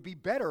 It would be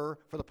better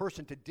for the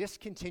person to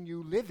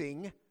discontinue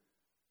living.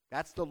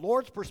 That's the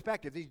Lord's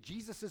perspective. These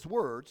Jesus'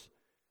 words.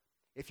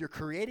 If you're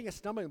creating a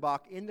stumbling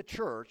block in the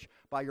church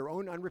by your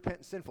own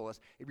unrepentant sinfulness,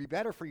 it'd be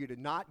better for you to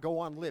not go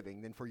on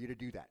living than for you to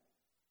do that.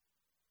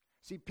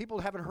 See, people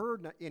haven't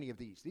heard any of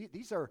these.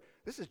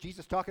 This is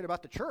Jesus talking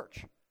about the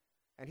church.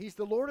 And he's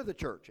the Lord of the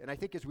church. And I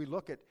think as we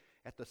look at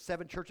the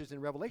 7 churches in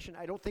Revelation,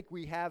 I don't think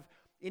we have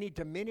any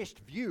diminished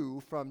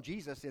view from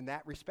Jesus in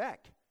that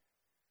respect.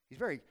 He's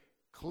very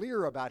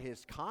clear about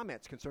his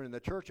comments concerning the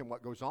church and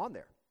what goes on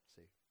there.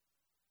 See?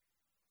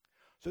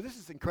 So this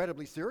is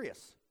incredibly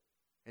serious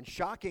and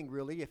shocking,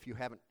 really, if you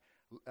haven't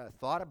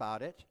thought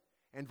about it.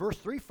 And verse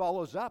 3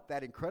 follows up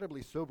that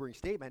incredibly sobering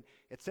statement.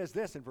 It says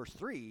this in verse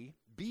 3,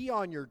 be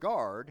on your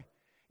guard.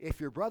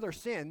 If your brother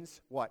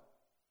sins, what?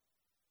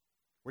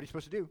 What are you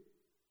supposed to do?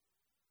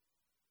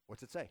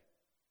 What's it say?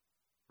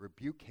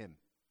 Rebuke him.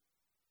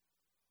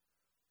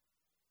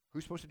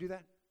 Who's supposed to do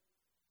that?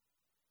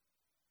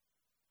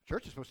 The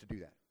church is supposed to do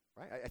that,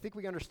 right? I think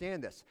we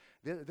understand this.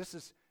 This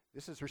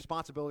is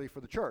responsibility for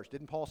the church.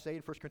 Didn't Paul say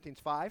in 1 Corinthians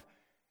 5,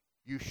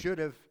 you should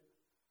have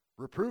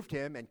reproved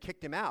him and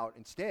kicked him out.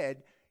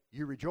 Instead,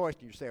 you rejoiced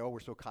and you say, oh, we're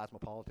so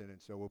cosmopolitan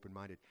and so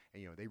open-minded.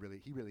 And, he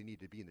really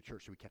needed to be in the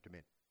church, so we kept him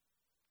in.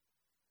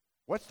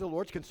 What's the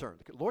Lord's concern?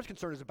 The Lord's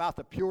concern is about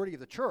the purity of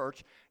the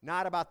church,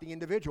 not about the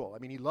individual. I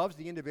mean, he loves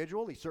the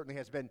individual. He certainly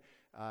has been,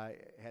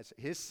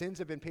 his sins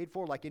have been paid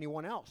for like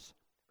anyone else.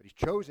 But he's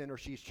chosen, or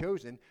she's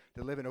chosen,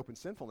 to live in open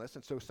sinfulness,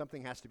 and so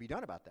something has to be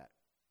done about that.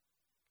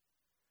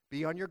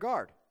 Be on your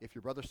guard. If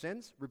your brother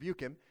sins, rebuke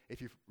him. If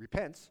he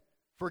repents,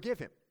 forgive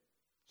him.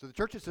 So the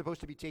church is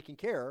supposed to be taking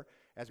care,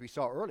 as we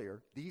saw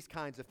earlier, these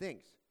kinds of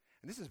things.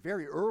 And this is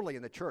very early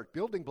in the church,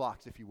 building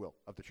blocks, if you will,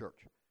 of the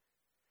church.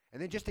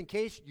 And then just in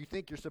case you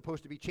think you're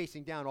supposed to be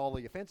chasing down all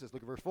the offenses,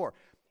 look at verse 4.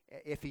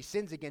 If he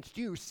sins against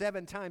you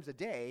 7 times a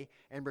day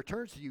and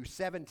returns to you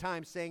 7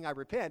 times saying, I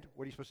repent,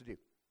 what are you supposed to do?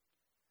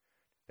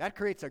 That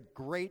creates a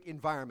great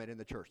environment in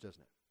the church,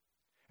 doesn't it?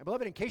 And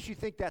beloved, in case you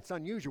think that's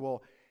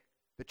unusual,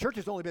 the church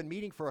has only been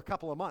meeting for a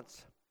couple of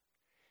months.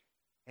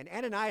 And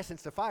Ananias and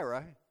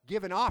Sapphira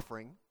give an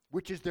offering,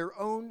 which is their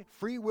own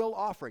free will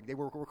offering. They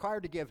were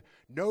required to give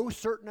no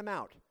certain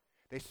amount.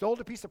 They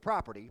sold a piece of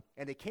property,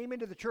 and they came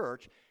into the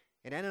church,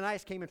 and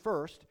Ananias came in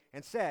first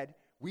and said,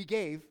 we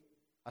gave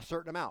a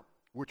certain amount,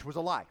 which was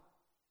a lie.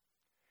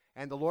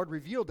 And the Lord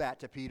revealed that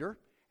to Peter,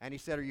 and he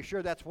said, are you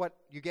sure that's what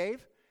you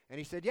gave? And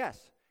he said,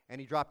 yes. And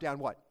he dropped down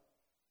what?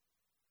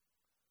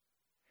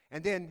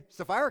 And then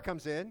Sapphira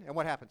comes in, and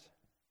what happens?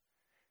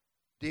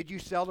 Did you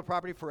sell the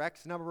property for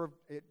X number of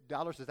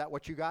dollars? Is that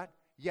what you got?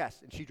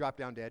 Yes. And she dropped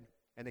down dead,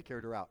 and they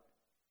carried her out.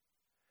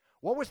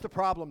 What was the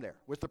problem there?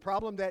 Was the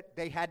problem that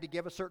they had to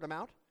give a certain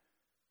amount?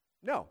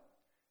 No.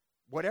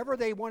 Whatever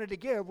they wanted to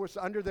give was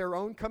under their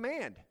own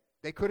command.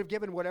 They could have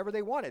given whatever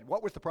they wanted.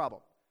 What was the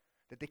problem?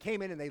 That they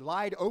came in and they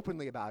lied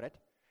openly about it,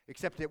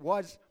 except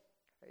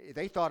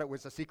they thought it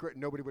was a secret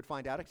and nobody would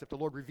find out, except the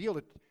Lord revealed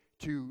it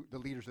to the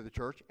leaders of the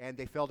church, and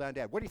they fell down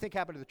dead. What do you think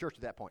happened to the church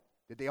at that point?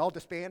 Did they all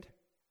disband?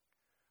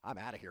 I'm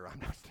out of here. I'm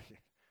not staying.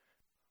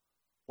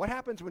 What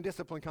happens when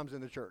discipline comes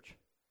in the church?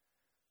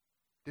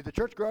 Did the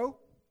church grow?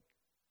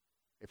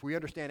 If we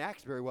understand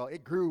Acts very well,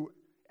 it grew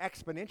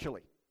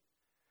exponentially.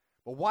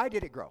 But why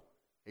did it grow?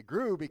 It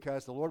grew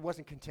because the Lord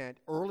wasn't content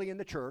early in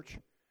the church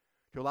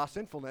to allow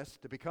sinfulness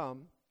to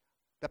become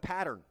the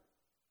pattern.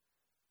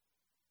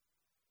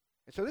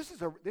 And so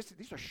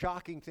these are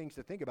shocking things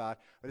to think about.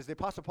 But as the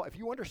Apostle Paul, if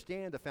you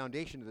understand the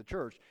foundation of the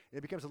church,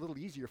 it becomes a little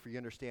easier for you to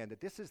understand that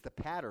this is the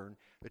pattern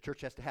the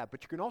church has to have.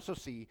 But you can also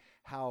see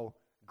how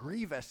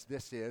grievous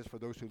this is for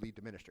those who lead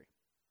the ministry.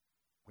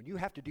 When you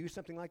have to do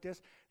something like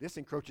this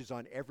encroaches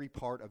on every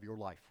part of your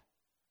life.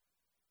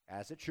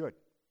 as it should,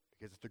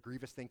 because it's a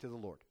grievous thing to the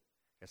Lord.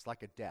 It's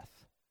like a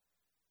death.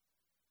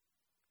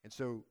 And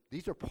so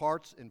these are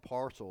parts and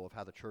parcel of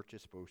how the church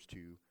is supposed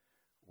to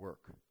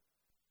work.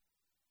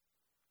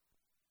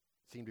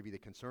 Seem to be the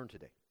concern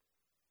today.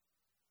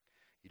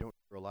 You don't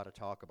hear a lot of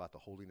talk about the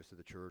holiness of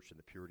the church and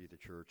the purity of the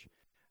church.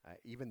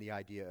 Even the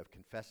idea of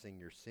confessing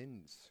your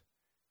sins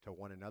to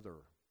one another,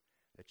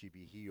 that you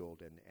be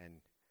healed, and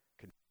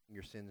confessing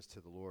your sins to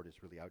the Lord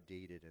is really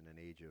outdated in an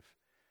age of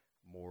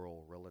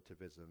moral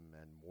relativism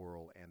and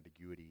moral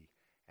ambiguity.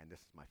 And this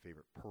is my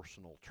favorite,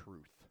 personal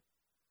truth.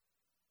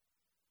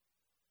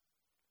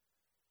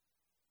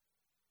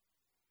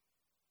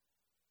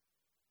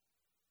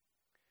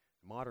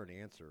 The modern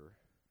answer,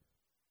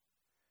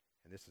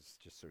 and this is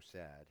just so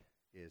sad,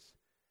 is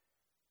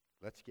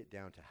let's get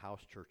down to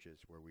house churches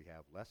where we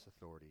have less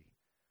authority,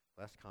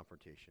 less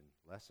confrontation,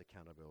 less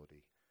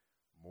accountability,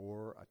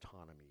 more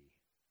autonomy,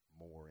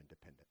 more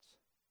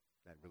independence.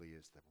 That really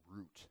is the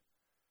root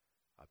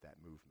of that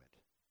movement.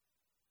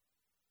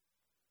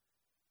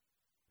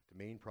 The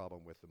main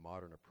problem with the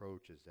modern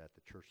approach is that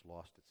the church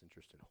lost its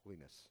interest in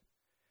holiness,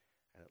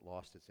 and it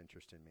lost its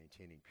interest in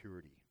maintaining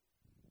purity.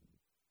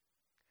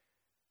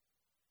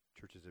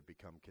 Churches have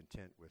become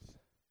content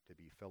to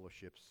be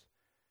fellowships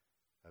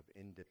of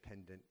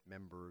independent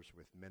members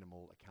with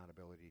minimal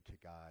accountability to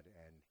God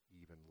and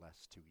even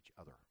less to each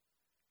other.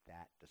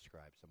 That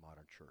describes the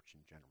modern church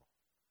in general.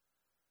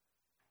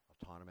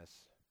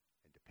 Autonomous,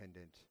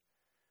 independent,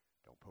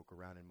 don't poke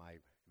around in my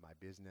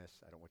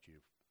business. I don't want you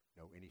to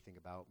know anything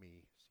about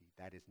me. See,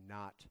 that is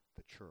not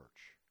the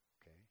church,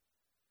 okay?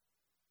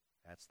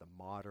 That's the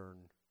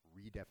modern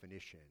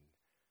redefinition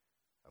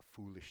of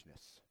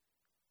foolishness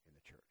in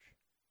the church.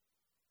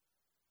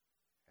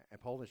 And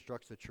Paul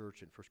instructs the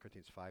church in 1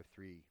 Corinthians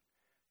 5:3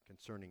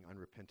 concerning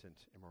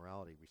unrepentant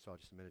immorality. We saw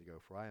just a minute ago,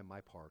 for I, on my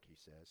part, he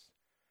says,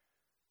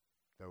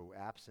 though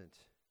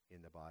absent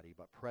in the body,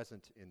 but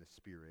present in the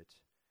spirit,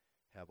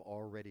 have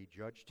already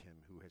judged him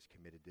who has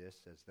committed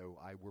this, as though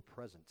I were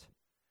present.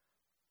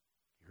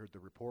 He heard the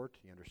report.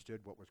 He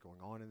understood what was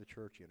going on in the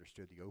church. He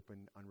understood the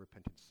open,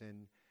 unrepentant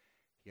sin.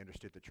 He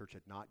understood the church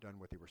had not done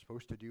what they were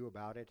supposed to do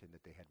about it, and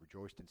that they had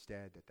rejoiced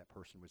instead that that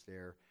person was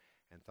there,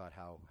 and thought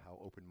how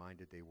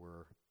open-minded they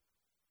were.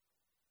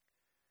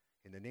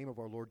 In the name of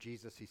our Lord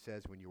Jesus, he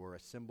says, when you are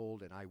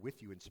assembled, and I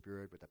with you in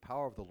spirit, with the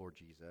power of the Lord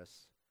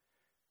Jesus.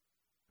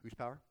 Whose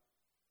power?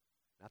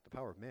 Not the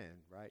power of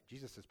men, right?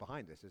 Jesus is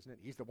behind this, isn't it?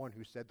 He's the one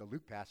who said the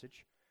Luke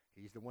passage.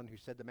 He's the one who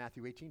said the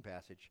Matthew 18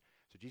 passage.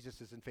 So Jesus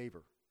is in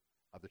favor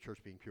of the church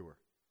being pure.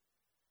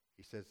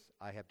 He says,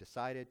 I have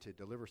decided to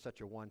deliver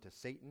such a one to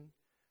Satan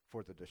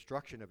for the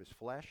destruction of his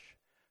flesh,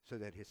 so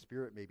that his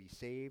spirit may be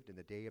saved in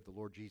the day of the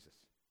Lord Jesus.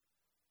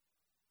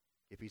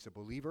 If he's a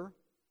believer,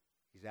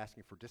 he's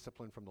asking for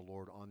discipline from the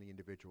Lord on the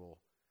individual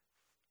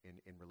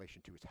in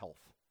relation to his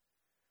health,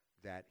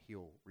 that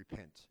he'll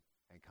repent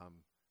and come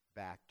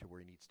back to where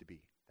he needs to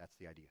be. That's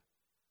the idea.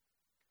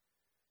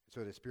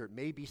 So the spirit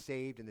may be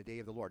saved in the day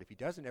of the Lord. If he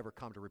doesn't ever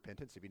come to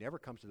repentance, if he never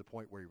comes to the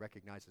point where he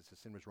recognizes his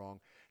sin was wrong,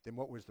 then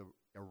what was the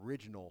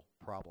original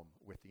problem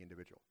with the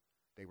individual?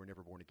 They were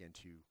never born again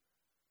to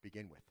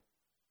begin with.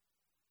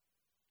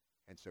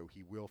 And so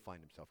he will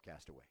find himself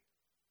cast away.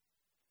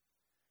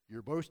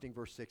 Your boasting,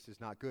 verse 6,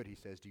 is not good, he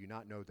says. Do you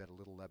not know that a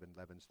little leaven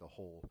leavens the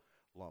whole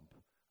lump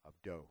of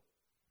dough?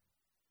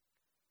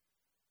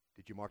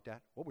 Did you mark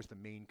that? What was the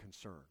main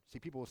concern? See,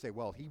 people will say,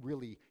 well,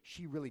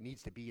 she really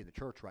needs to be in the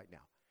church right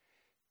now.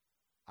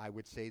 I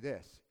would say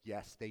this.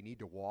 Yes, they need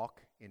to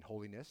walk in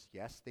holiness.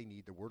 Yes, they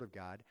need the Word of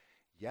God.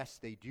 Yes,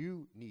 they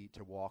do need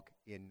to walk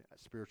in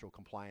spiritual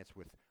compliance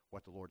with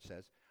what the Lord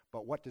says.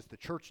 But what does the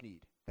church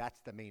need? That's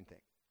the main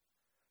thing.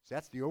 So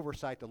that's the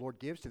oversight the Lord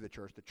gives to the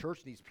church. The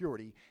church needs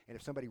purity, and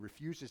if somebody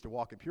refuses to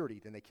walk in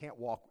purity, then they can't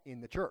walk in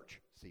the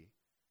church, see?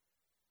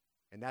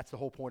 And that's the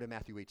whole point of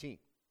Matthew 18.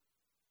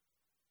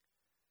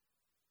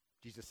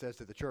 Jesus says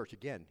to the church,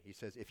 again, he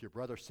says, if your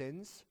brother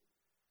sins,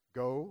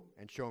 go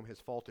and show him his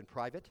fault in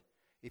private.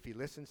 If he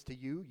listens to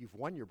you, you've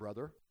won your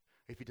brother.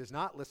 If he does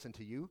not listen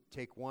to you,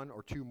 take one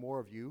or two more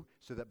of you,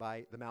 so that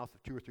by the mouth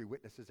of two or three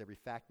witnesses every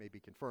fact may be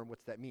confirmed.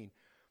 What's that mean?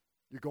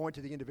 You're going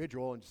to the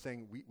individual and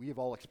saying, we have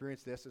all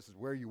experienced this. This is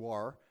where you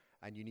are,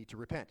 and you need to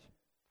repent.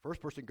 First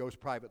person goes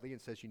privately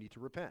and says you need to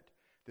repent.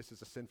 This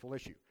is a sinful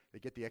issue. They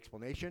get the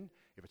explanation.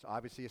 If it's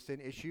obviously a sin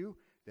issue,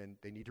 then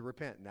they need to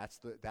repent. And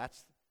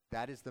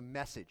that is the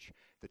message.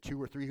 The two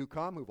or three who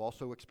come, who've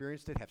also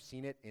experienced it, have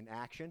seen it in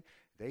action,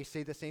 they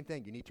say the same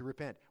thing. You need to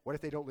repent. What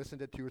if they don't listen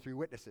to two or three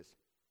witnesses?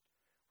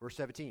 Verse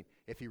 17,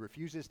 if he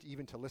refuses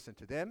even to listen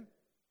to them,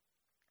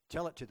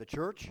 tell it to the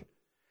church.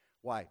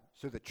 Why?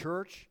 So the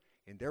church,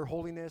 in their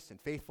holiness and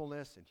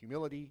faithfulness and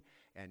humility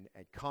and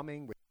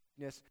coming with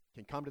weakness,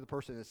 can come to the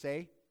person and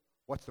say,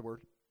 what's the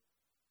word?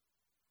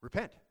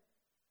 Repent.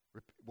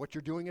 What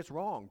you're doing is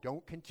wrong.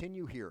 Don't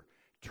continue here.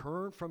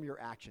 Turn from your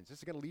actions. This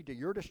is going to lead to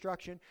your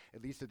destruction.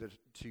 It leads to the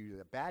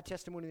bad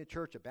testimony in the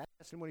church, a bad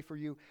testimony for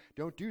you.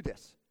 Don't do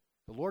this.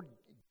 The Lord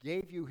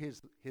gave you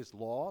his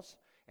laws,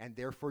 and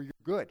they're for your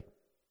good.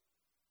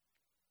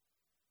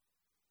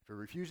 If he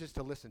refuses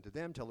to listen to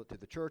them, tell it to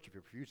the church. If he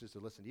refuses to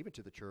listen even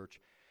to the church,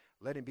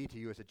 let him be to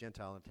you as a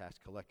Gentile and tax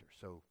collector.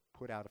 So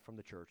put out from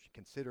the church,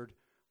 considered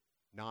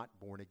not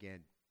born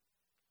again.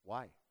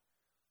 Why?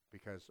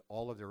 Because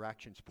all of their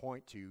actions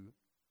point to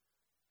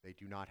they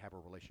do not have a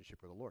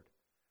relationship with the Lord.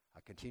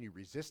 A continued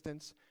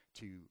resistance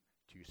to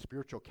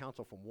spiritual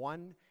counsel from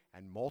one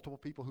and multiple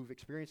people who've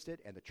experienced it,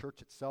 and the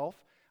church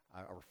itself,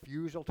 a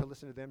refusal to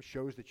listen to them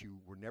shows that you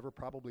were never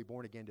probably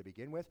born again to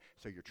begin with,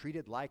 so you're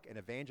treated like an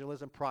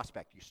evangelism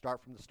prospect. You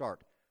start from the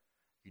start.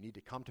 You need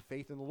to come to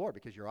faith in the Lord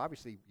because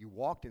you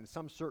walked in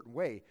some certain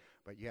way,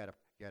 but you had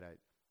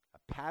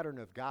a pattern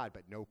of God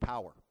but no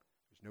power.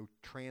 There's no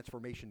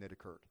transformation that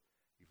occurred.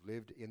 You've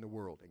lived in the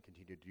world and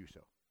continue to do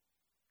so.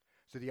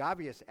 So the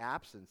obvious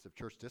absence of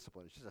church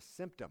discipline is just a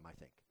symptom, I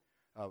think,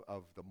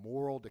 of the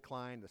moral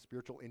decline, the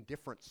spiritual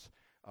indifference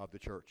of the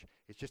church.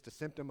 It's just a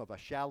symptom of a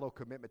shallow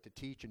commitment to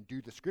teach and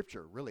do the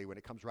Scripture, really, when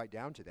it comes right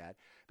down to that,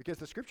 because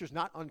the Scripture is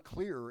not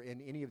unclear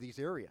in any of these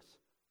areas.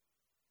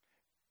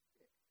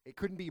 It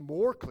couldn't be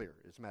more clear,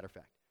 as a matter of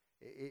fact.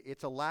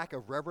 It's a lack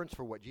of reverence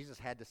for what Jesus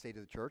had to say to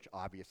the church,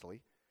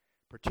 obviously,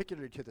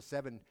 particularly to the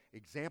 7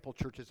 example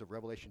churches of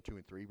Revelation 2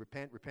 and 3.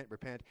 Repent, repent,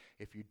 repent.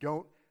 If you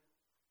don't,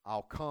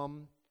 I'll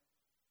come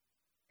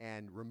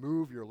and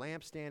remove your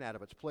lampstand out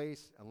of its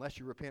place unless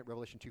you repent.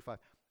 Revelation 2:5.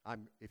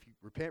 If you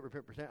repent,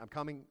 I'm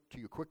coming to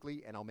you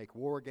quickly, and I'll make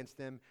war against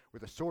them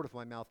with a sword of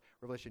my mouth.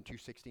 Revelation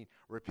 2:16.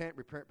 Repent,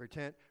 repent,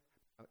 repent,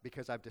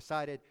 because I've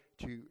decided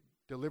to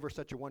deliver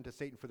such a one to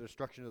Satan for the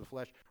destruction of the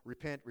flesh.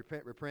 Repent,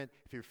 repent, repent.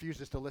 If he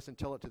refuses to listen,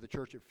 tell it to the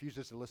church. If he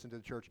refuses to listen to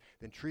the church,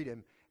 then treat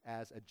him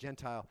as a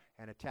Gentile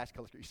and a tax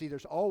collector. You see,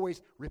 there's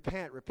always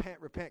repent, repent,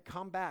 repent.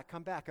 Come back,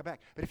 come back, come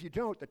back. But if you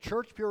don't, the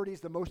church purity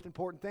is the most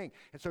important thing.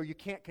 And so you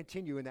can't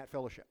continue in that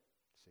fellowship.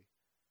 See?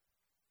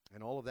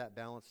 And all of that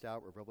balanced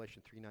out with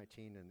Revelation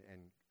 3:19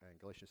 and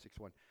Galatians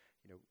 6:1.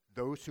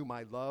 Those whom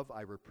I love,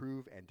 I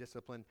reprove and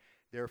discipline.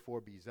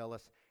 Therefore, be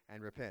zealous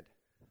and repent.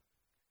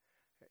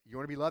 You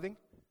want to be loving?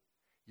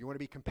 You want to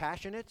be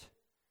compassionate?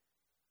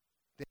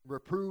 Then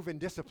reprove and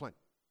discipline.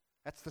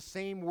 That's the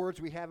same words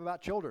we have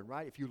about children,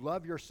 right? If you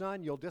love your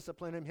son, you'll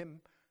discipline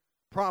him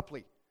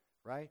promptly,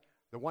 right?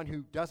 The one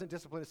who doesn't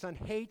discipline his son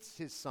hates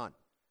his son.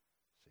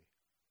 See?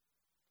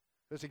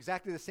 There's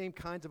exactly the same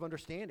kinds of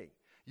understanding.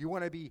 You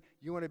want to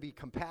be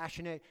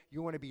compassionate,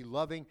 you want to be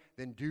loving,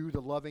 then do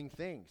the loving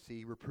thing.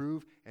 See,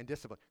 reprove and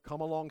discipline.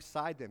 Come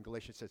alongside them,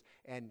 Galatians says,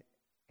 and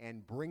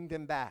bring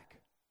them back.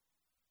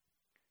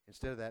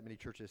 Instead of that, many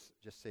churches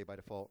just say by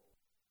default,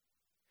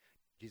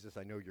 Jesus,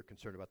 I know you're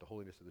concerned about the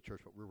holiness of the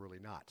church, but we're really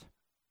not.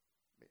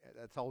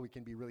 That's all we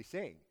can be really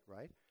saying,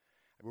 right?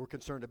 We're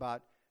concerned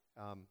about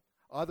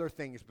other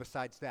things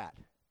besides that.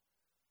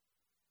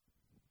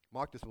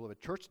 Mark this, beloved.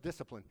 Church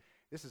discipline,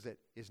 this is it,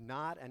 is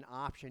not an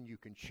option you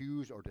can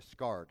choose or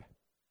discard.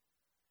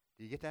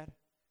 Do you get that?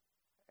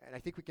 And I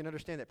think we can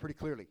understand that pretty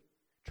clearly.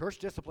 Church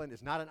discipline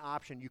is not an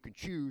option you can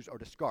choose or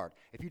discard.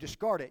 If you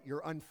discard it,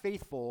 you're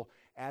unfaithful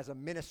as a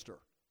minister.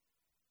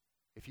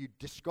 If you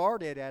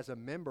discard it as a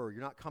member,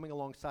 you're not coming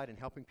alongside and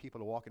helping people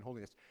to walk in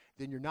holiness,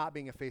 then you're not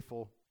being a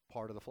faithful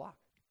part of the flock.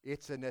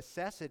 It's a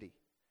necessity.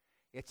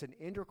 It's an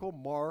integral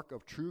mark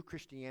of true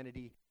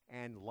Christianity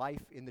and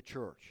life in the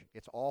church.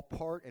 It's all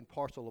part and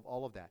parcel of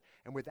all of that.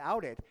 And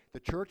without it,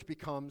 the church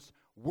becomes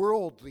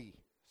worldly,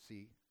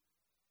 see?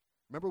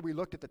 Remember we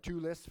looked at the 2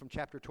 lists from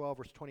chapter 12,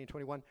 verse 20 and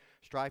 21?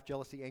 Strife,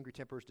 jealousy, angry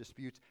tempers,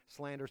 disputes,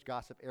 slanders,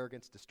 gossip,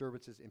 arrogance,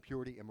 disturbances,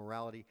 impurity,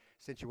 immorality,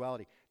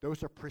 sensuality.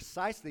 Those are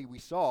precisely, we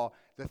saw,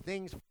 the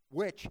things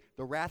which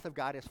the wrath of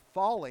God is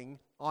falling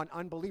on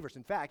unbelievers.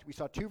 In fact, we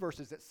saw 2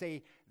 verses that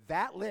say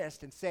that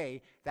list and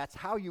say, that's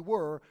how you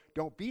were,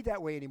 don't be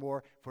that way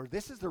anymore, for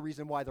this is the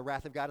reason why the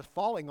wrath of God is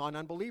falling on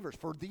unbelievers,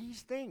 for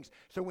these things.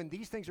 So when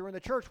these things are in the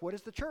church, what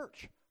is the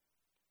church?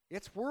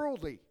 It's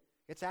worldly.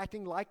 It's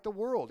acting like the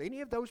world.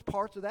 Any of those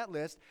parts of that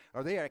list,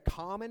 are they a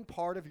common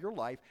part of your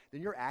life,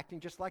 then you're acting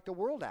just like the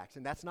world acts.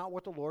 And that's not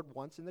what the Lord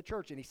wants in the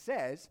church. And he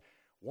says,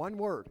 one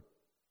word,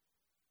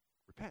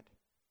 repent.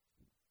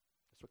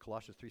 That's what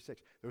Colossians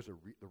 3:6. Those are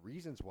the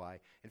reasons why.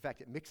 In fact,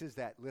 it mixes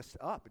that list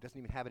up. It doesn't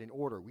even have it in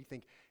order. We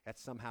think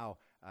that's somehow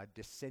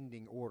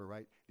descending order,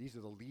 right? These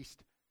are the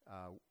least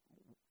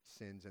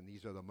sins, and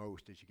these are the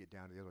most as you get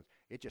down to the other ones.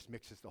 It just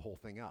mixes the whole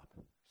thing up.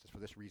 It says, for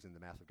this reason, the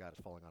wrath of God is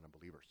falling on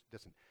unbelievers. It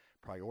doesn't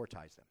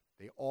prioritize them.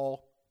 They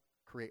all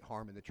create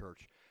harm in the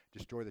church,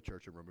 destroy the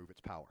church, and remove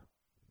its power.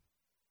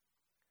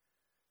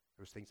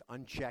 Those things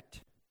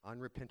unchecked,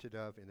 unrepented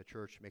of in the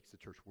church makes the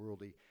church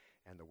worldly,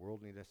 and the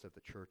worldliness of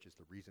the church is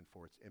the reason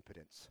for its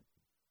impotence.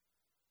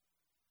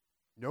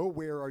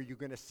 Nowhere are you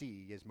going to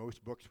see, as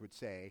most books would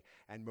say,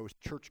 and most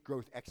church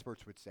growth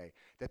experts would say,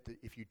 that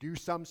if you do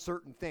some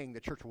certain thing, the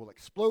church will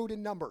explode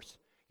in numbers.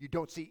 You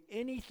don't see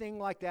anything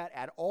like that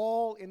at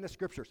all in the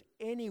Scriptures,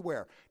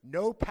 anywhere.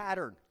 No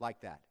pattern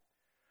like that.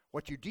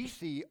 What you do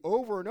see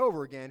over and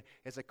over again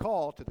is a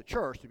call to the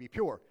church to be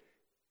pure.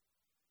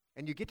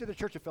 And you get to the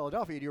church of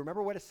Philadelphia, do you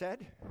remember what it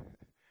said?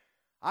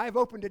 I've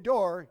opened a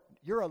door.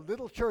 You're a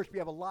little church, but you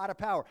have a lot of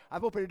power.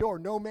 I've opened a door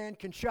no man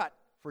can shut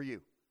for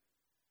you.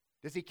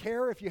 Does he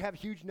care if you have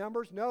huge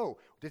numbers? No.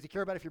 Does he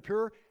care about if you're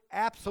pure?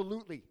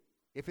 Absolutely.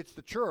 If it's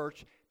the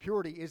church,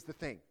 purity is the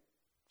thing.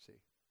 See?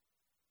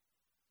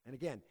 And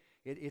again,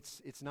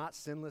 it's not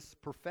sinless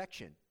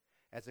perfection.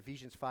 As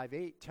Ephesians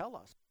 5:8 tell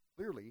us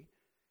clearly,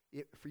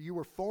 for you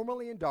were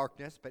formerly in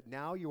darkness, but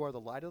now you are the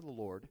light of the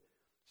Lord.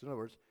 So in other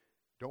words,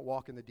 don't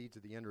walk in the deeds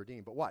of the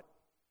unredeemed. But what?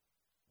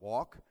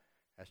 Walk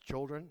as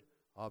children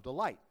of the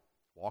light.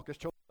 Walk as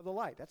children of the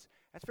light. That's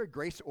very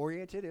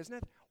grace-oriented, isn't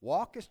it?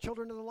 Walk as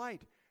children of the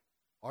light.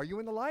 Are you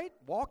in the light?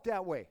 Walk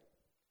that way.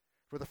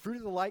 For the fruit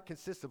of the light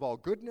consists of all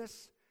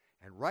goodness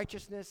and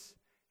righteousness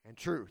and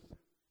truth.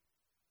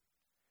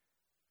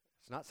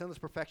 It's not sinless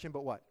perfection,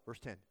 but what? Verse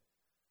 10.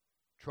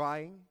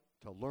 Trying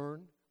to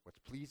learn what's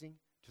pleasing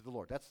to the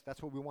Lord.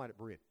 That's what we want at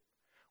Berean.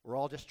 We're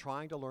all just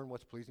trying to learn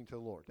what's pleasing to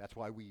the Lord. That's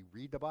why we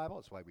read the Bible.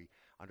 That's why we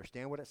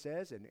understand what it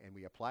says, and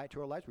we apply it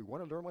to our lives. We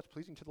want to learn what's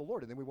pleasing to the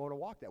Lord, and then we want to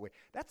walk that way.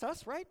 That's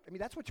us, right? I mean,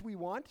 that's what we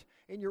want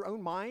in your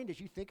own mind as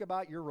you think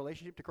about your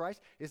relationship to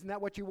Christ. Isn't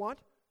that what you want?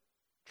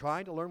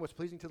 Trying to learn what's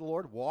pleasing to the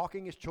Lord,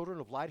 walking as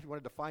children of light. If you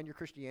want to define your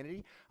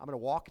Christianity, I'm going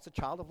to walk as a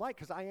child of light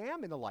because I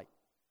am in the light.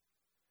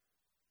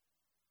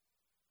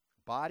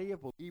 Body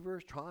of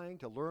believers trying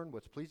to learn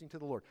what's pleasing to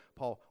the Lord.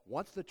 Paul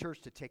wants the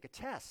church to take a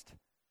test,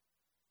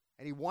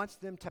 and he wants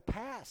them to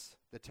pass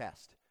the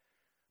test.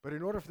 But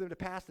in order for them to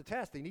pass the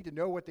test, they need to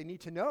know what they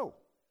need to know.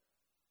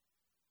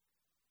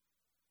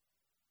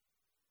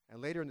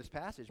 And later in this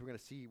passage, we're going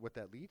to see what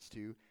that leads to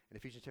in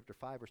Ephesians chapter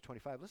 5, verse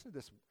 25. Listen to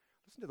this.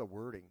 Listen to the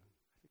wording.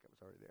 I think I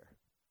was already there.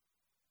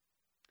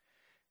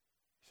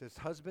 It says,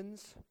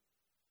 husbands,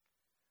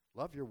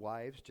 love your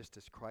wives just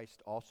as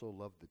Christ also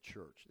loved the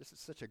church. This is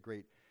such a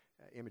great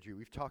imagery.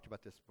 We've talked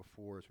about this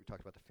before as we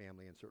talked about the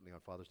family and certainly on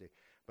Father's Day.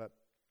 But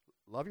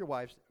love your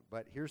wives,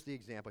 but here's the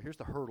example. Here's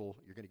the hurdle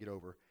you're going to get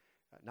over.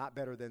 Not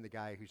better than the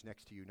guy who's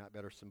next to you, not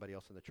better somebody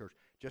else in the church.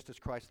 Just as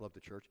Christ loved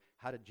the church.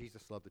 How did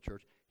Jesus love the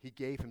church? He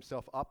gave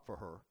himself up for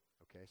her.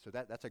 Okay, so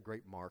that's a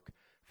great mark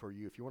for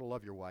you. If you want to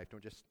love your wife,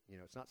 don't just,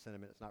 it's not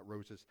sentiment, it's not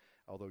roses,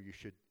 although you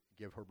should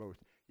give her both.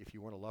 If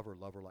you want to love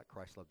her like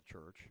Christ loved the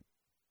church.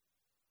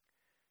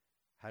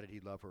 How did he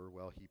love her?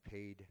 Well, he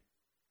paid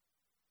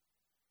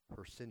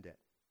her sin debt.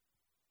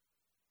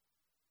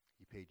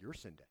 He paid your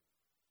sin debt.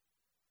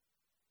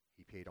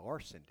 He paid our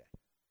sin debt.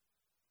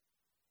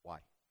 Why?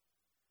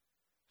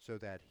 So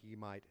that he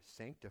might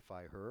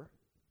sanctify her.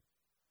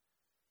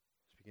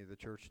 Speaking of the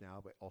church now,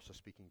 but also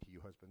speaking to you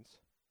husbands.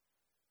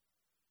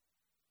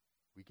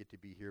 We get to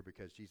be here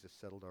because Jesus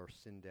settled our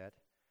sin debt,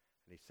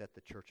 and he set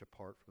the church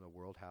apart from the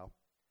world. How?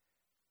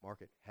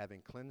 Mark it.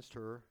 Having cleansed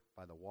her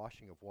by the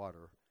washing of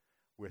water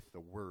with the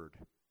word.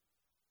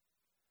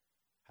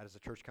 How does the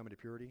church come into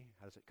purity?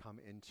 How does it come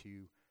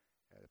into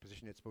the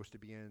position it's supposed to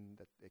be in,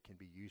 that it can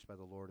be used by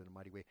the Lord in a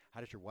mighty way?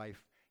 How does your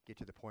wife get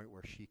to the point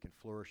where she can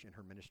flourish in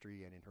her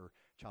ministry and in her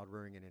child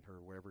rearing and in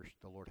her wherever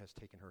the Lord has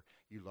taken her?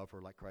 You love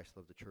her like Christ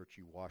loved the church.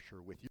 You wash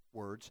her with your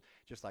words,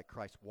 just like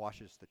Christ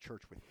washes the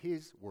church with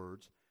his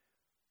words.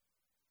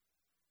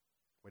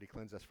 What did he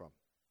cleanse us from?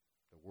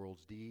 The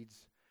world's deeds,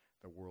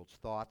 the world's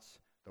thoughts,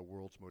 the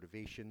world's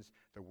motivations,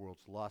 the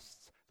world's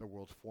lusts, the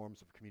world's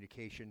forms of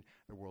communication,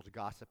 the world's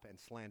gossip and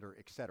slander,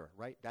 etc.,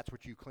 right? That's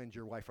what you cleanse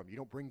your wife from. You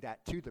don't bring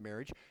that to the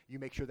marriage. You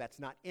make sure that's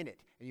not in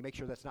it, and you make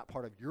sure that's not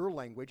part of your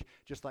language,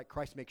 just like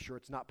Christ makes sure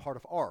it's not part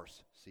of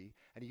ours, see?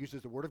 And he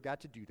uses the Word of God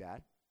to do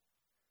that.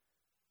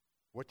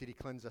 What did he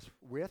cleanse us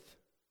with?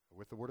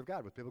 With the Word of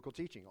God, with biblical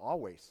teaching,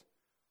 always.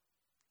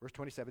 Verse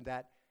 27,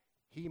 that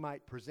he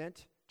might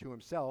present to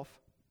himself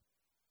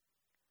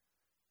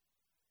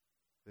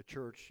the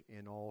church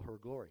in all her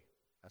glory.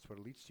 That's what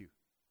it leads to.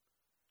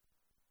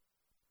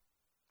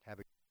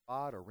 Having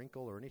spot or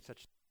wrinkle or any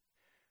such,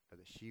 but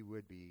that she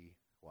would be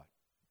what?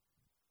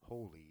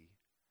 Holy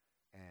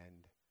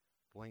and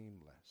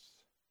blameless.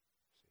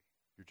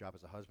 See, your job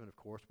as a husband, of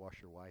course, wash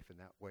your wife in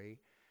that way,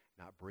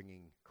 not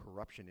bringing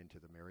corruption into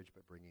the marriage,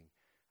 but bringing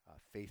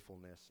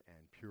faithfulness and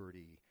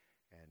purity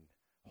and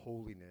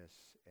holiness,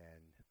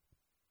 and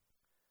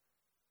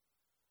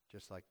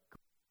just like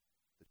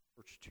the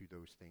church to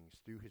those things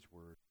through his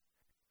word,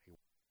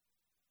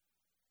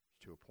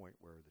 to a point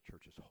where the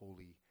church is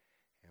holy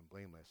and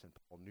blameless. And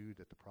Paul knew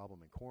that the problem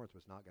in Corinth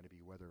was not going to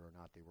be whether or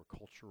not they were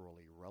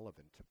culturally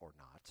relevant or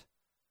not,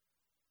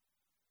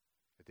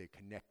 that they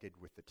connected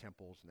with the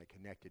temples and they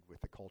connected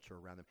with the culture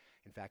around them.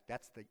 In fact,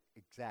 that's the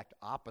exact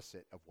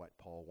opposite of what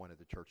Paul wanted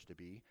the church to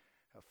be.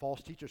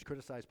 False teachers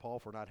criticized Paul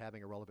for not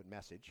having a relevant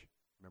message.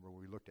 Remember when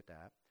we looked at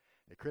that?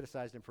 They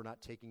criticized him for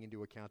not taking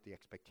into account the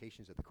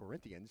expectations of the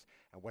Corinthians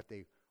and what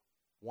they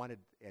wanted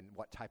and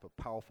what type of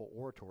powerful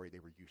oratory they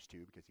were used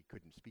to, because he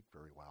couldn't speak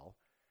very well.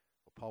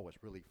 Well, Paul was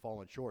really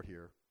falling short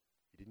here.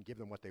 He didn't give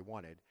them what they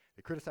wanted.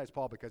 They criticized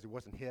Paul because he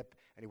wasn't hip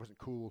and he wasn't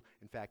cool.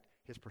 In fact,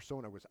 his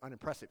persona was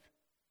unimpressive.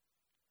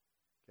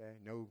 Okay,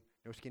 no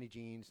skinny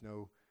jeans,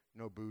 no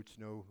boots,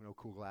 no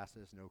cool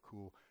glasses, no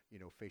cool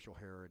facial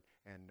hair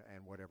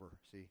and whatever.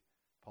 See,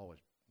 Paul was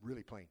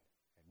really plain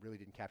and really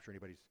didn't capture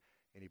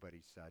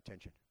anybody's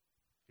attention.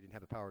 He didn't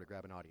have the power to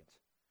grab an audience.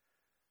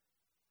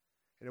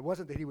 And it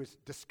wasn't that he was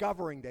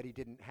discovering that he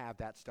didn't have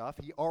that stuff.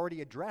 He already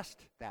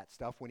addressed that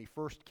stuff when he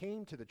first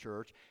came to the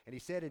church. And he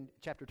said in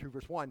chapter 2,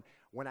 verse 1,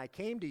 "When I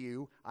came to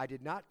you, I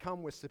did not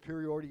come with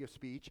superiority of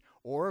speech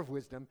or of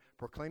wisdom,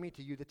 proclaiming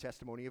to you the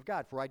testimony of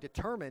God. For I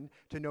determined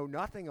to know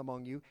nothing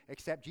among you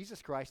except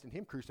Jesus Christ and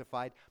him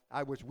crucified.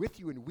 I was with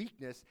you in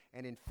weakness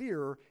and in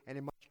fear and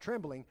in much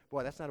trembling."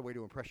 Boy, that's not a way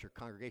to impress your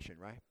congregation,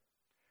 right?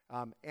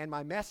 "And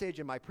my message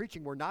and my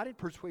preaching were not in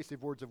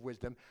persuasive words of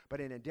wisdom,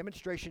 but in a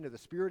demonstration of the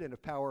Spirit and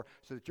of power,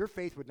 so that your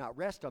faith would not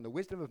rest on the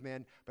wisdom of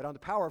men, but on the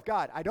power of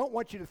God." I don't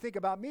want you to think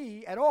about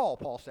me at all,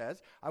 Paul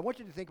says. I want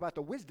you to think about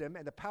the wisdom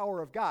and the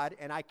power of God,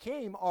 and I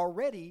came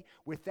already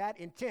with that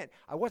intent.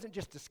 I wasn't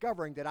just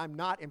discovering that I'm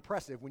not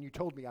impressive when you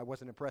told me I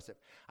wasn't impressive.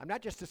 I'm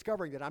not just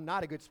discovering that I'm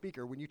not a good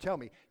speaker when you tell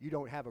me you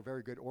don't have a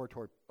very good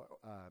oratory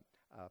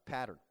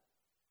pattern.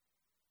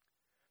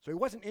 So he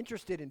wasn't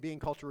interested in being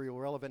culturally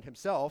relevant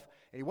himself,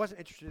 and he wasn't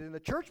interested in the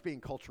church being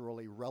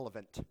culturally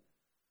relevant.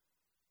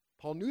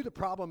 Paul knew the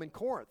problem in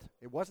Corinth.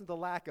 It wasn't the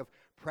lack of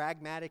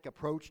pragmatic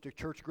approach to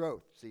church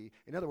growth. See,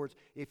 in other words,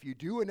 if you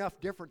do enough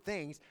different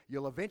things,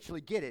 you'll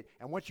eventually get it,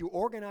 and once you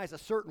organize a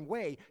certain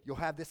way, you'll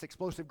have this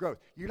explosive growth.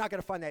 You're not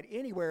going to find that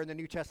anywhere in the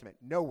New Testament,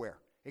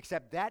 nowhere,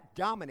 except that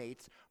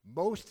dominates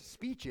most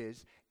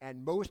speeches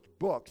and most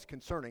books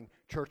concerning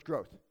church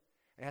growth.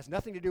 It has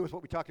nothing to do with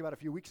what we talked about a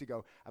few weeks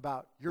ago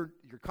about your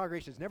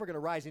congregation is never going to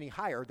rise any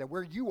higher than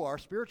where you are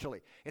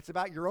spiritually. It's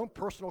about your own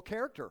personal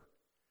character.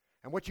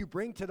 And what you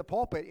bring to the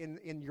pulpit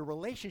in your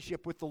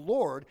relationship with the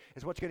Lord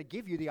is what's going to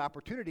give you the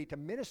opportunity to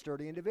minister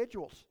to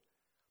individuals.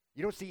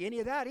 You don't see any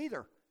of that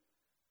either.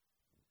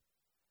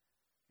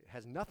 It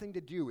has nothing to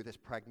do with this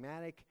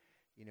pragmatic,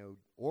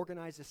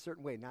 organize a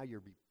certain way. Now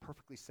you're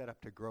perfectly set up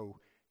to grow,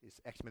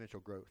 is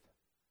exponential growth.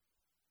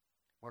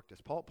 Mark this.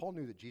 Paul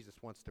knew that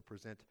Jesus wants to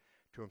present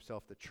to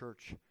himself the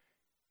church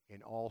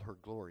in all her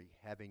glory,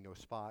 having no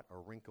spot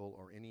or wrinkle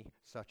or any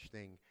such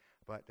thing,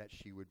 but that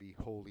she would be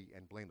holy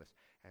and blameless.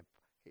 And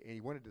he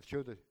wanted to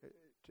show the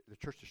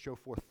church to show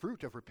forth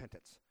fruit of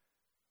repentance,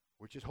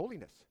 which is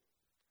holiness.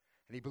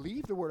 And he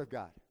believed the word of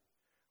God.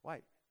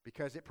 Why?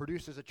 Because it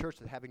produces a church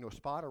that having no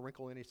spot or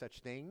wrinkle or any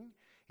such thing.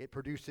 It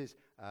produces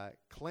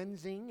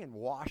cleansing and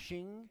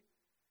washing.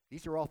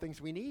 These are all things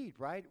we need,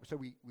 right? So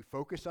we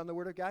focus on the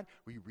Word of God.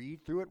 We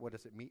read through it. What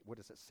does it mean? What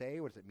does it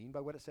say? What does it mean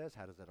by what it says?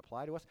 How does that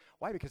apply to us?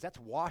 Why? Because that's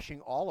washing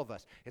all of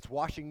us. It's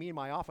washing me in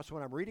my office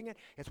when I'm reading it.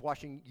 It's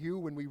washing you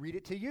when we read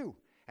it to you.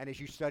 And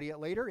as you study it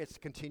later, it's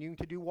continuing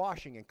to do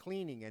washing and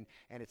cleaning, and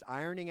it's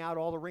ironing out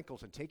all the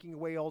wrinkles and taking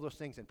away all those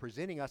things and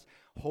presenting us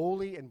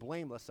holy and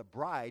blameless, a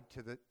bride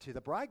to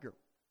the bridegroom.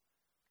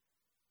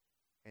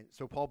 And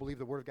so Paul believed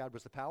the Word of God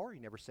was the power. He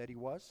never said he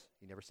was.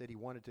 He never said he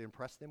wanted to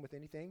impress them with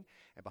anything.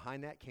 And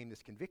behind that came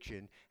this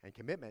conviction and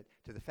commitment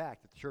to the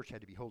fact that the church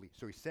had to be holy.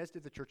 So he says to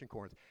the church in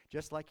Corinth,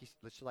 just like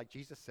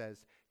Jesus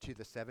says to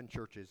the 7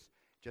 churches,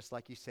 just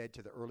like he said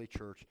to the early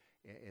church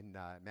in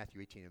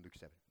Matthew 18 and Luke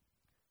 7.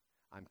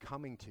 "I'm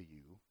coming to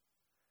you.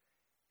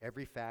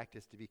 Every fact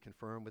is to be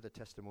confirmed with the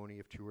testimony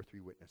of 2 or 3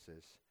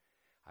 witnesses.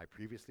 I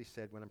previously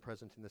said when I'm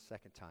present in the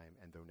second time,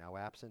 and though now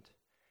absent,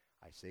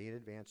 I say in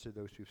advance to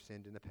those who've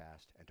sinned in the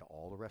past and to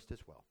all the rest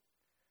as well,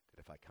 that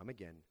if I come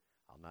again,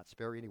 I'll not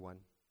spare anyone,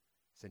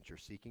 since you're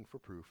seeking for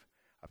proof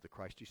of the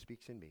Christ who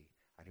speaks in me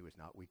and who is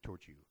not weak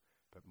towards you,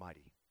 but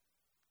mighty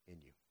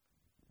in you."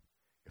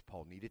 If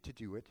Paul needed to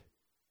do it,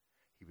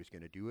 he was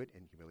going to do it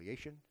in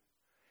humiliation.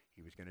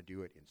 He was going to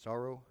do it in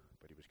sorrow,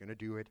 but he was going to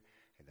do it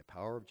in the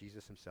power of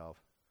Jesus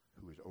himself,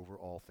 who is over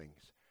all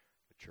things,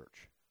 the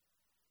church.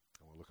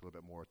 And we'll look a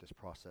little bit more at this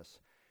process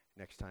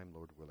next time,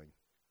 Lord willing.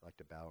 I'd like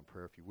to bow in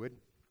prayer, if you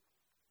would,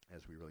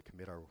 as we really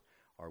commit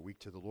our week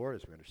to the Lord,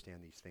 as we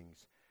understand these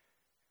things.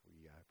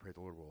 We pray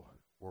the Lord will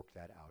work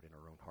that out in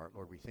our own heart.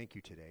 Lord, we thank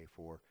you today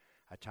for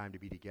a time to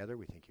be together.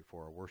 We thank you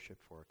for our worship,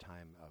 for a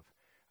time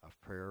of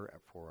prayer,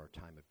 for our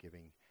time of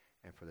giving,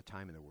 and for the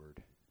time in the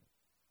Word.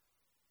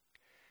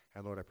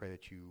 And Lord, I pray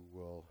that you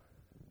will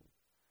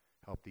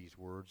help these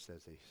words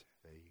as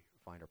they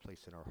find our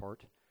place in our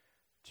heart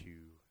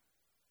to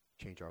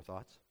change our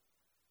thoughts.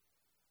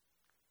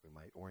 We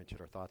might orient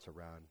our thoughts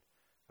around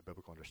a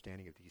biblical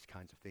understanding of these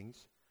kinds of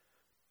things.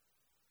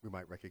 We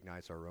might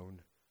recognize our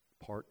own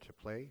part to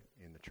play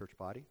in the church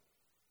body.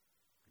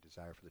 We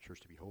desire for the church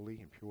to be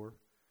holy and pure,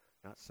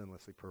 not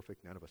sinlessly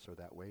perfect. None of us are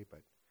that way,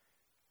 but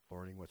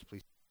learning what's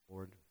pleasing to the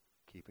Lord,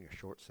 keeping a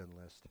short sin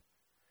list,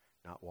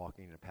 not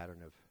walking in a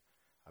pattern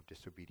of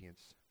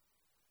disobedience.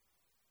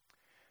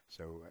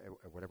 So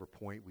at whatever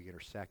point we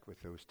intersect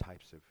with those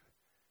types of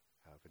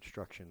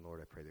instruction,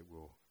 Lord, I pray that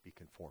we'll be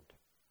conformed.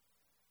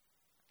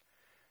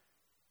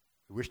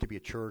 We wish to be a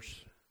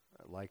church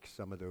like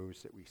some of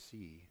those that we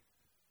see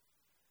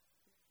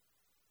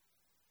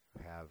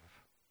who have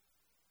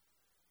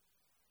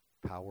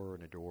power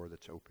and a door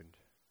that's opened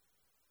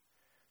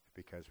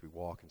because we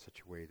walk in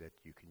such a way that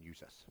you can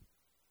use us.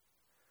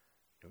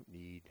 You don't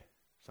need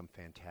some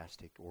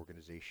fantastic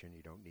organization.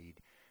 You don't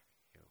need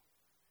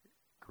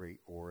great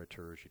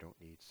orators. You don't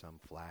need some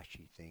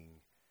flashy thing.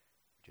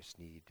 You just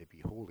need to be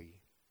holy,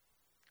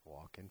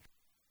 walk in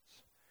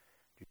faith,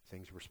 do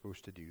things we're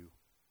supposed to do,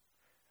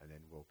 and then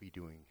we'll be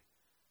doing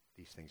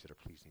these things that are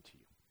pleasing to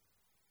you.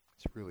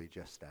 It's really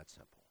just that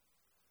simple.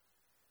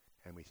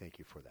 And we thank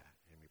you for that.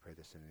 And we pray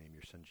this in the name of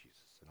your Son,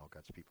 Jesus. And all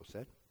God's people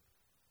said,